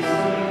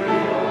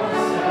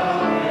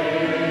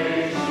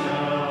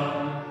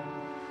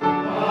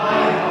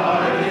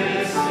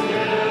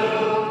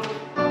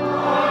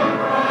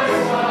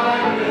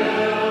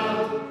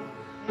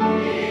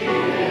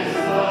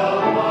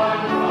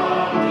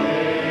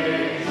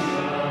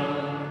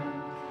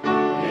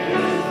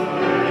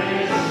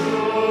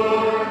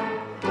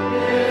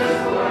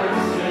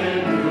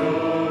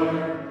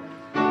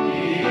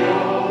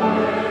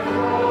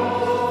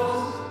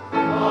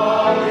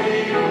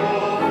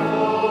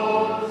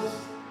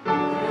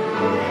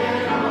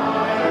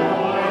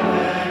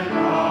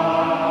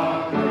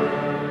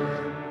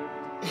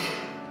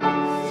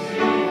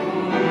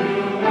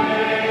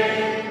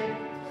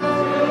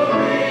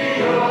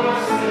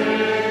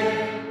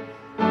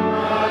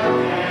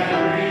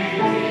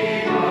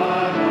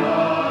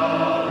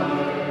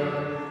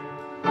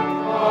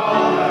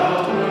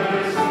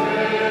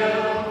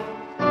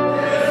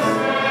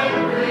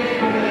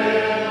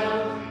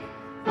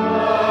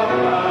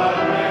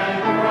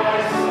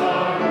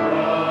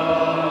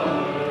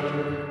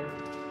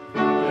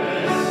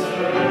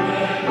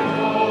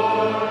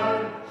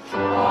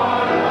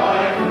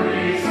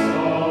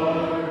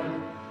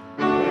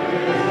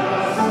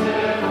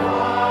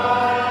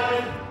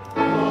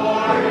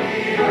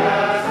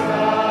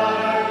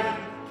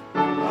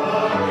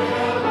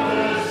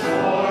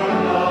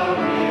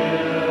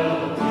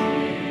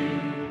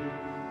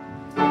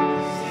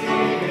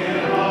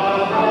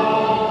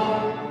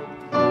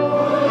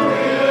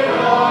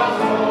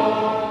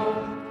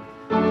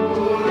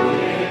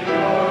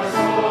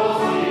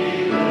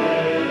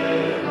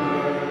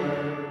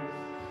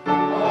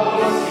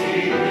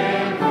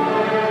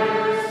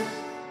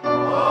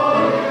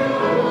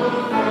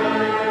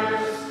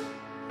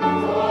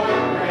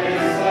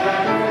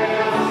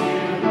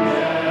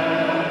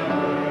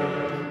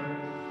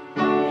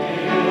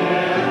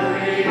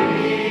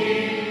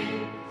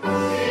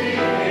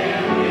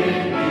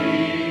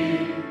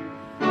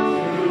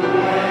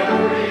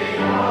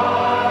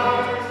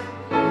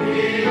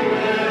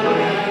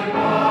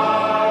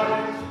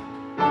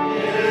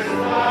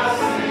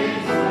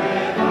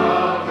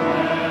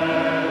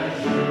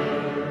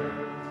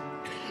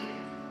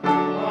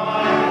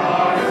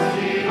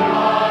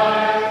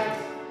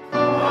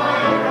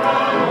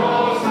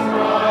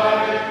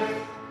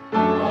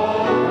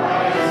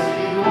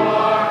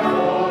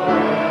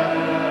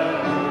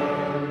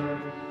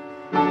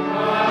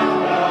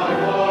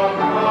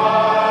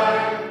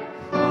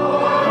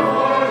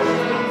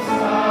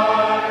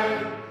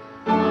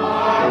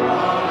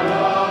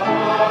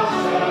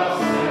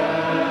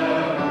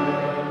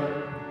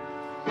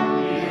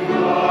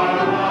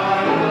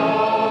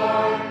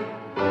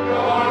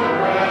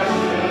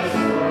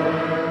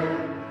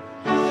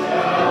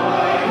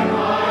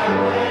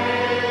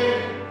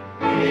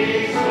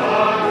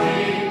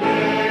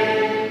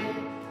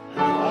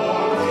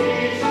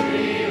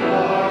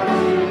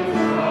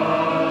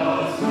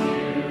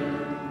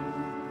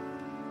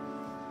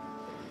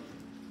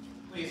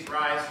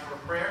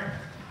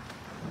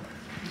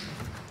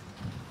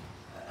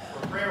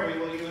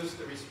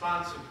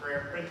responsive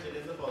prayer printed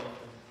in the bulletin.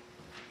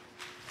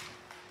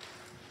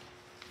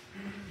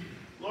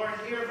 Lord,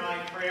 hear my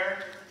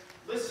prayer.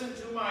 Listen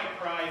to my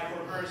cry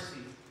for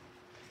mercy.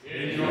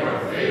 In your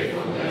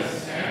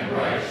faithfulness and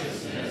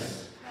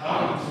righteousness,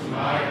 come to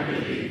my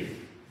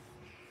relief.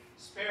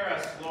 Spare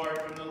us, Lord,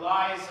 from the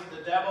lies of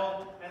the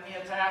devil and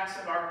the attacks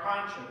of our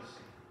conscience.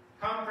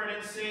 Comfort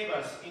and save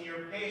us in your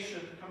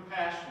patient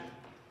compassion.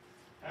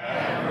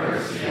 Have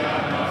mercy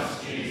on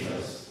us,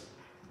 Jesus.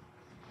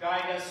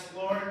 Guide us,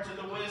 Lord,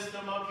 to the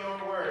wisdom of your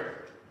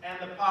word and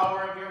the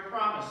power of your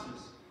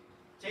promises.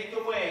 Take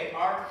away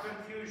our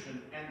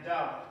confusion and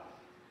doubt.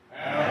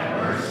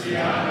 Have mercy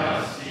on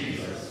us,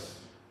 Jesus.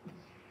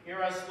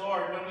 Hear us,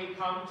 Lord, when we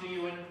come to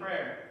you in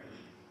prayer.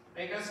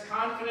 Make us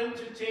confident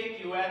to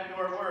take you at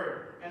your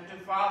word and to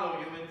follow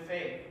you in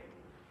faith.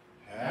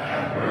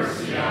 Have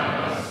mercy on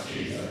us,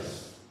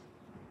 Jesus.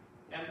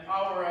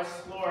 Empower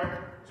us, Lord,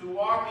 to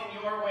walk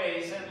in your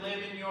ways and live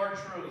in your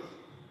truth.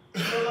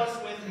 Fill us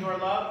with your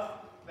love,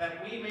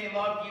 that we may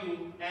love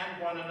you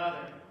and one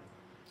another.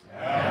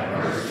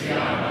 Have mercy on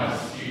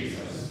us,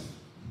 Jesus.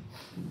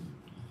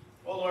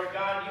 O Lord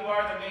God, you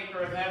are the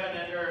maker of heaven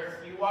and earth.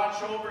 You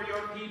watch over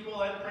your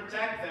people and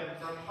protect them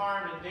from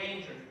harm and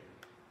danger.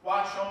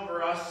 Watch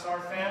over us,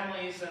 our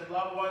families and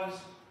loved ones,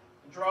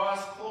 and draw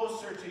us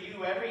closer to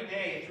you every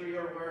day through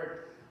your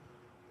word.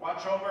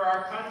 Watch over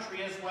our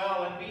country as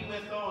well, and be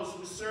with those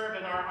who serve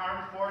in our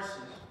armed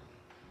forces.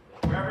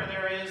 Wherever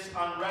there is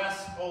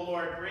unrest, O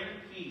Lord, bring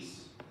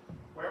peace.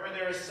 Wherever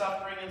there is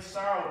suffering and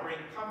sorrow, bring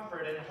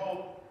comfort and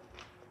hope.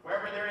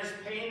 Wherever there is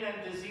pain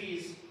and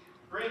disease,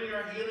 bring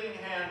your healing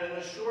hand and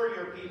assure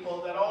your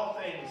people that all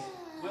things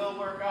will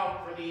work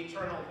out for the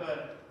eternal good.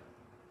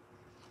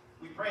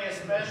 We pray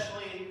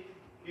especially,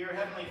 dear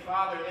Heavenly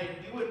Father,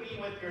 that you would be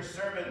with your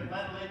servant,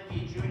 Len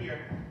Lidke Jr.,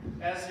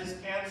 as his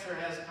cancer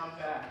has come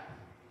back.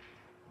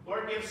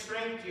 Lord, give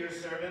strength to your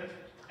servant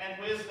and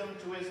wisdom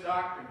to his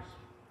doctors.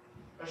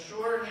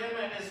 Assure him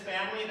and his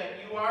family that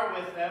you are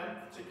with them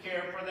to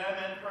care for them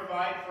and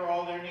provide for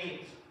all their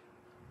needs.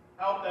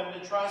 Help them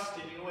to trust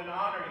in you and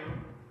honor you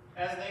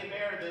as they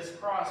bear this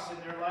cross in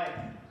their life.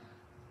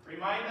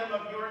 Remind them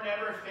of your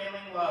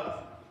never-failing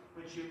love,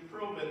 which you've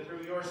proven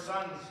through your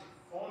Son's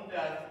own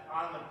death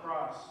on the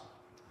cross.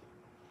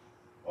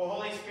 O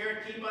Holy Spirit,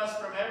 keep us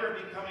from ever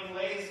becoming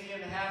lazy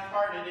and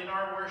half-hearted in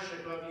our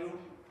worship of you.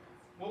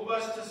 Move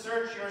us to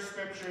search your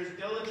scriptures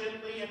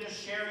diligently and to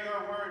share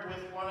your word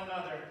with one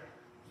another.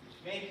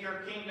 Make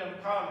your kingdom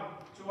come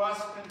to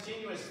us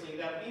continuously,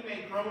 that we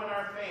may grow in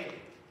our faith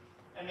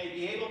and may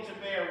be able to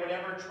bear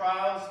whatever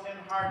trials and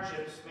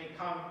hardships may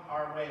come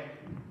our way.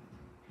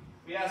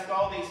 We ask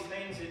all these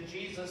things in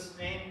Jesus'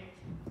 name.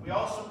 We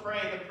also pray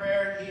the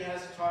prayer he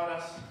has taught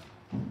us.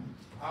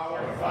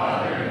 Our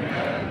Father in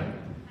heaven,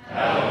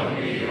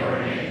 hallowed be your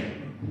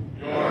name.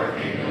 Your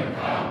kingdom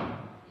come,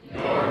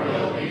 your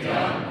will be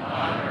done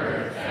on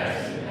earth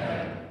as in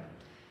heaven.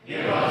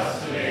 Give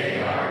us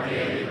today our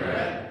daily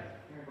bread.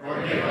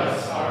 Forgive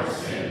us our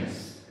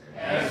sins,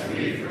 as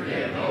we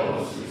forgive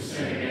those who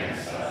sin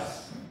against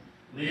us.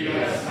 Lead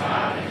us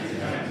not into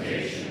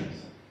temptation,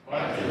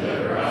 but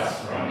deliver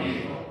us from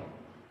evil.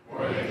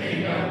 For the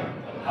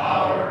kingdom, the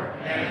power,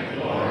 and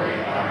the glory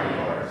are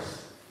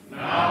yours,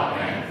 now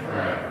and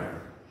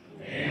forever.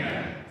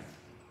 Amen.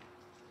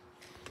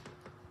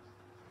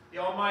 The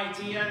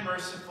Almighty and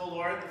merciful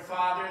Lord, the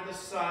Father, the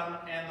Son,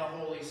 and the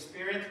Holy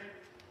Spirit,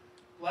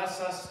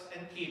 bless us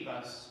and keep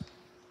us.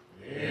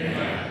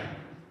 Amen.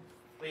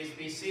 Please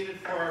be seated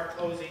for our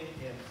closing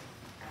hymn.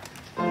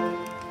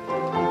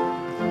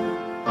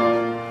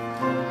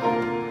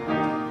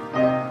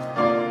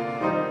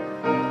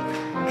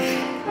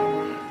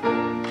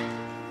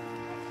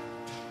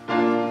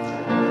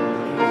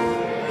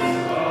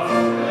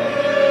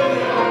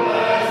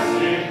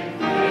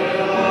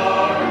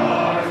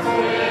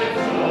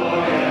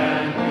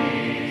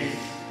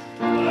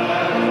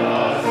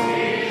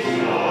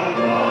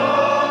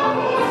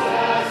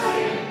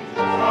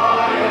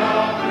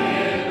 Triumph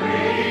in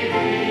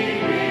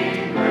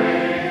redeeming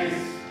grace.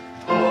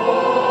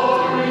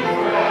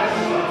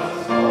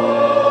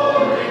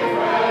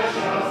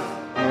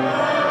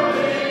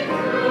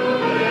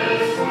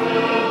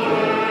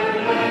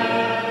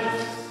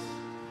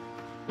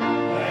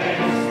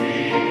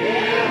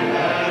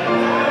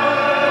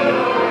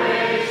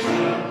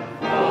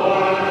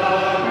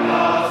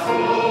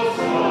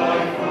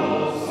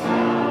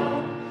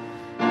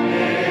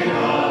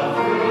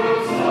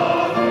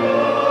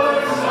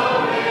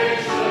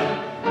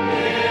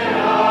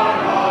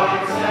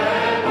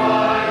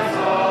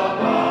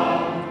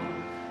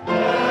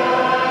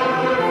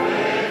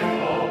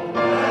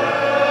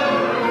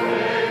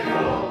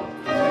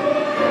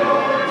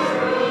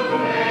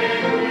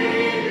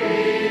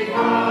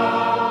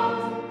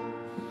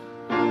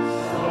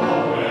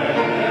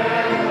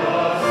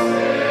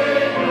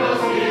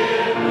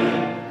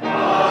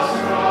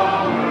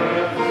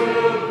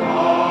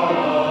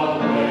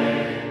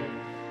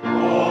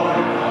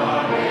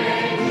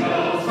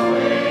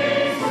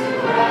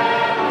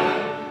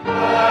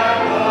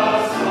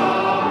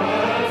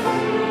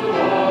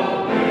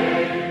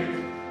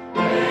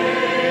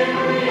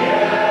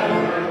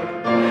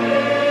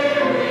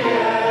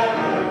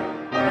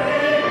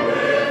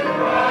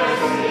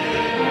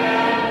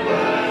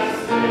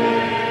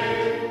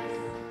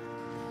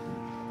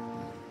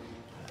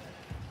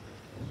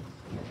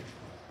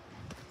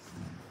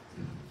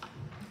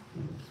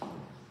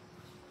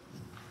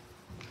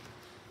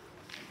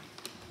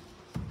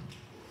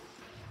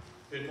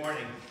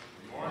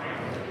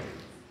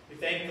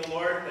 thanking the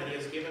Lord that He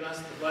has given us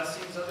the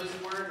blessings of His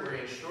Word, where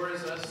He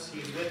assures us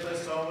He's with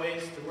us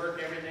always to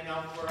work everything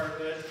out for our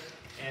good,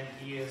 and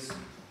He is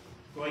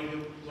going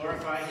to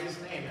glorify His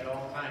name at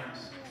all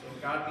times.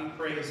 So God be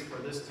praised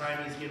for this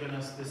time He's given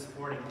us this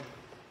morning.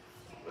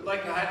 We'd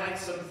like to highlight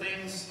some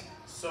things.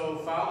 So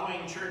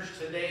following church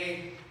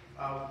today,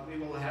 we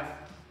will have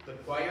the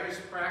choirs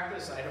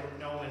practice. I don't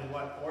know in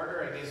what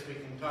order. I guess we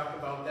can talk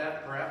about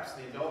that. Perhaps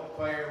the adult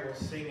choir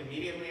will sing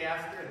immediately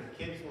after, and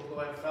the kids will go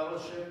have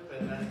fellowship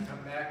and then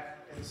come back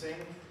and sing.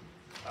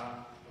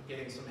 I'm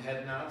getting some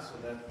head nods, so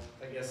that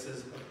I guess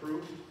is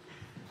approved.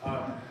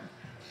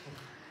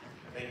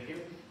 Thank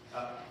you.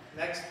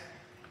 Next,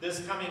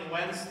 this coming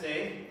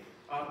Wednesday,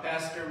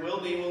 Pastor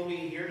Wilby will be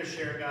here to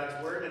share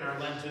God's Word in our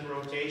Lenten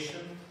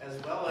rotation,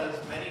 as well as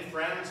many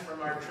friends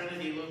from our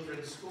Trinity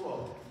Lutheran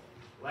School.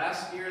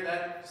 Last year,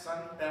 that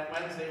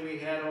Wednesday, we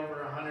had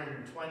over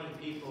 120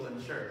 people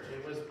in church.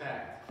 It was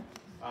packed.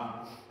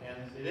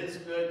 And it is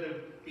good to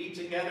be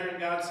together in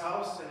God's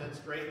house, and it's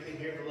great to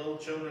hear the little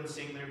children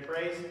sing their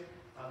praise.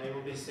 They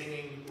will be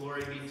singing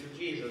Glory Be to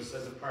Jesus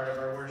as a part of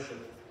our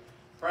worship.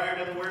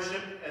 Prior to the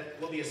worship, it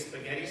will be a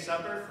spaghetti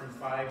supper from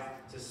 5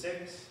 to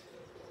 6.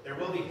 There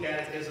will be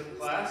catechism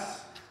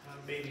class,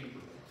 maybe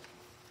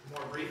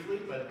more briefly,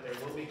 but there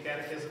will be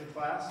catechism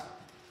class.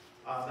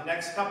 The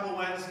next couple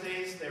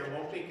Wednesdays, there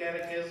won't be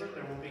catechism.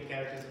 There won't be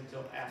catechism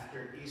until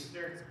after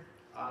Easter.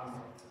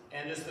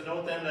 And just to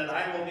note then that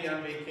I will be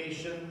on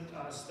vacation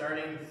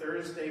starting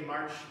Thursday,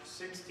 March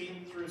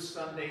 16th through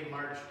Sunday,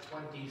 March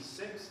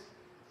 26th.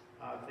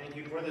 Thank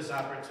you for this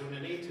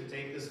opportunity to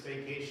take this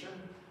vacation.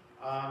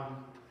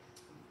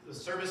 The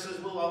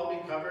services will all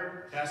be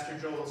covered. Pastor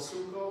Joel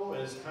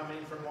Suko is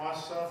coming from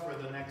Wausau for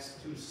the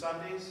next 2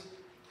 Sundays.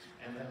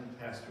 And then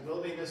Pastor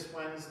Wilby this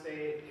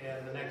Wednesday,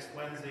 and the next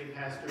Wednesday,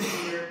 Pastor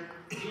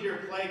Peter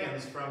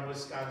Plagans from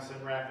Wisconsin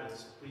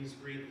Rapids. Please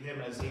greet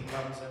him as he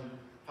comes and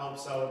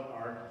helps out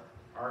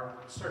our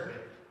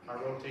circuit, our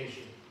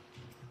rotation.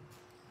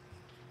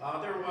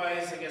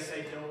 Otherwise, I guess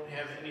I don't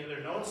have any other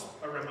notes.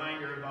 A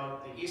reminder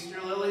about the Easter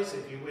lilies.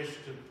 If you wish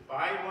to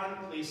buy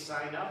one, please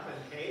sign up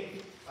and pay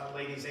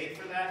Ladies' Aid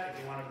for that.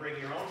 If you want to bring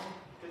your own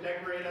to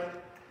decorate up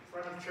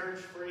in front of church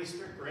for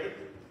Easter, great.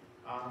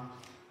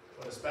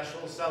 What a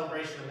special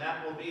celebration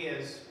that will be,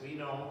 as we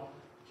know,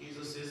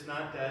 Jesus is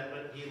not dead,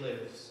 but He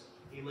lives.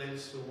 He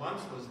lives who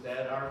once was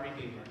dead, our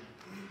Redeemer.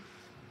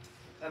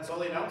 That's all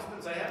the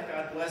announcements I have.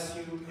 God bless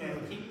you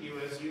and keep you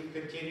as you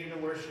continue to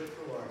worship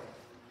the Lord.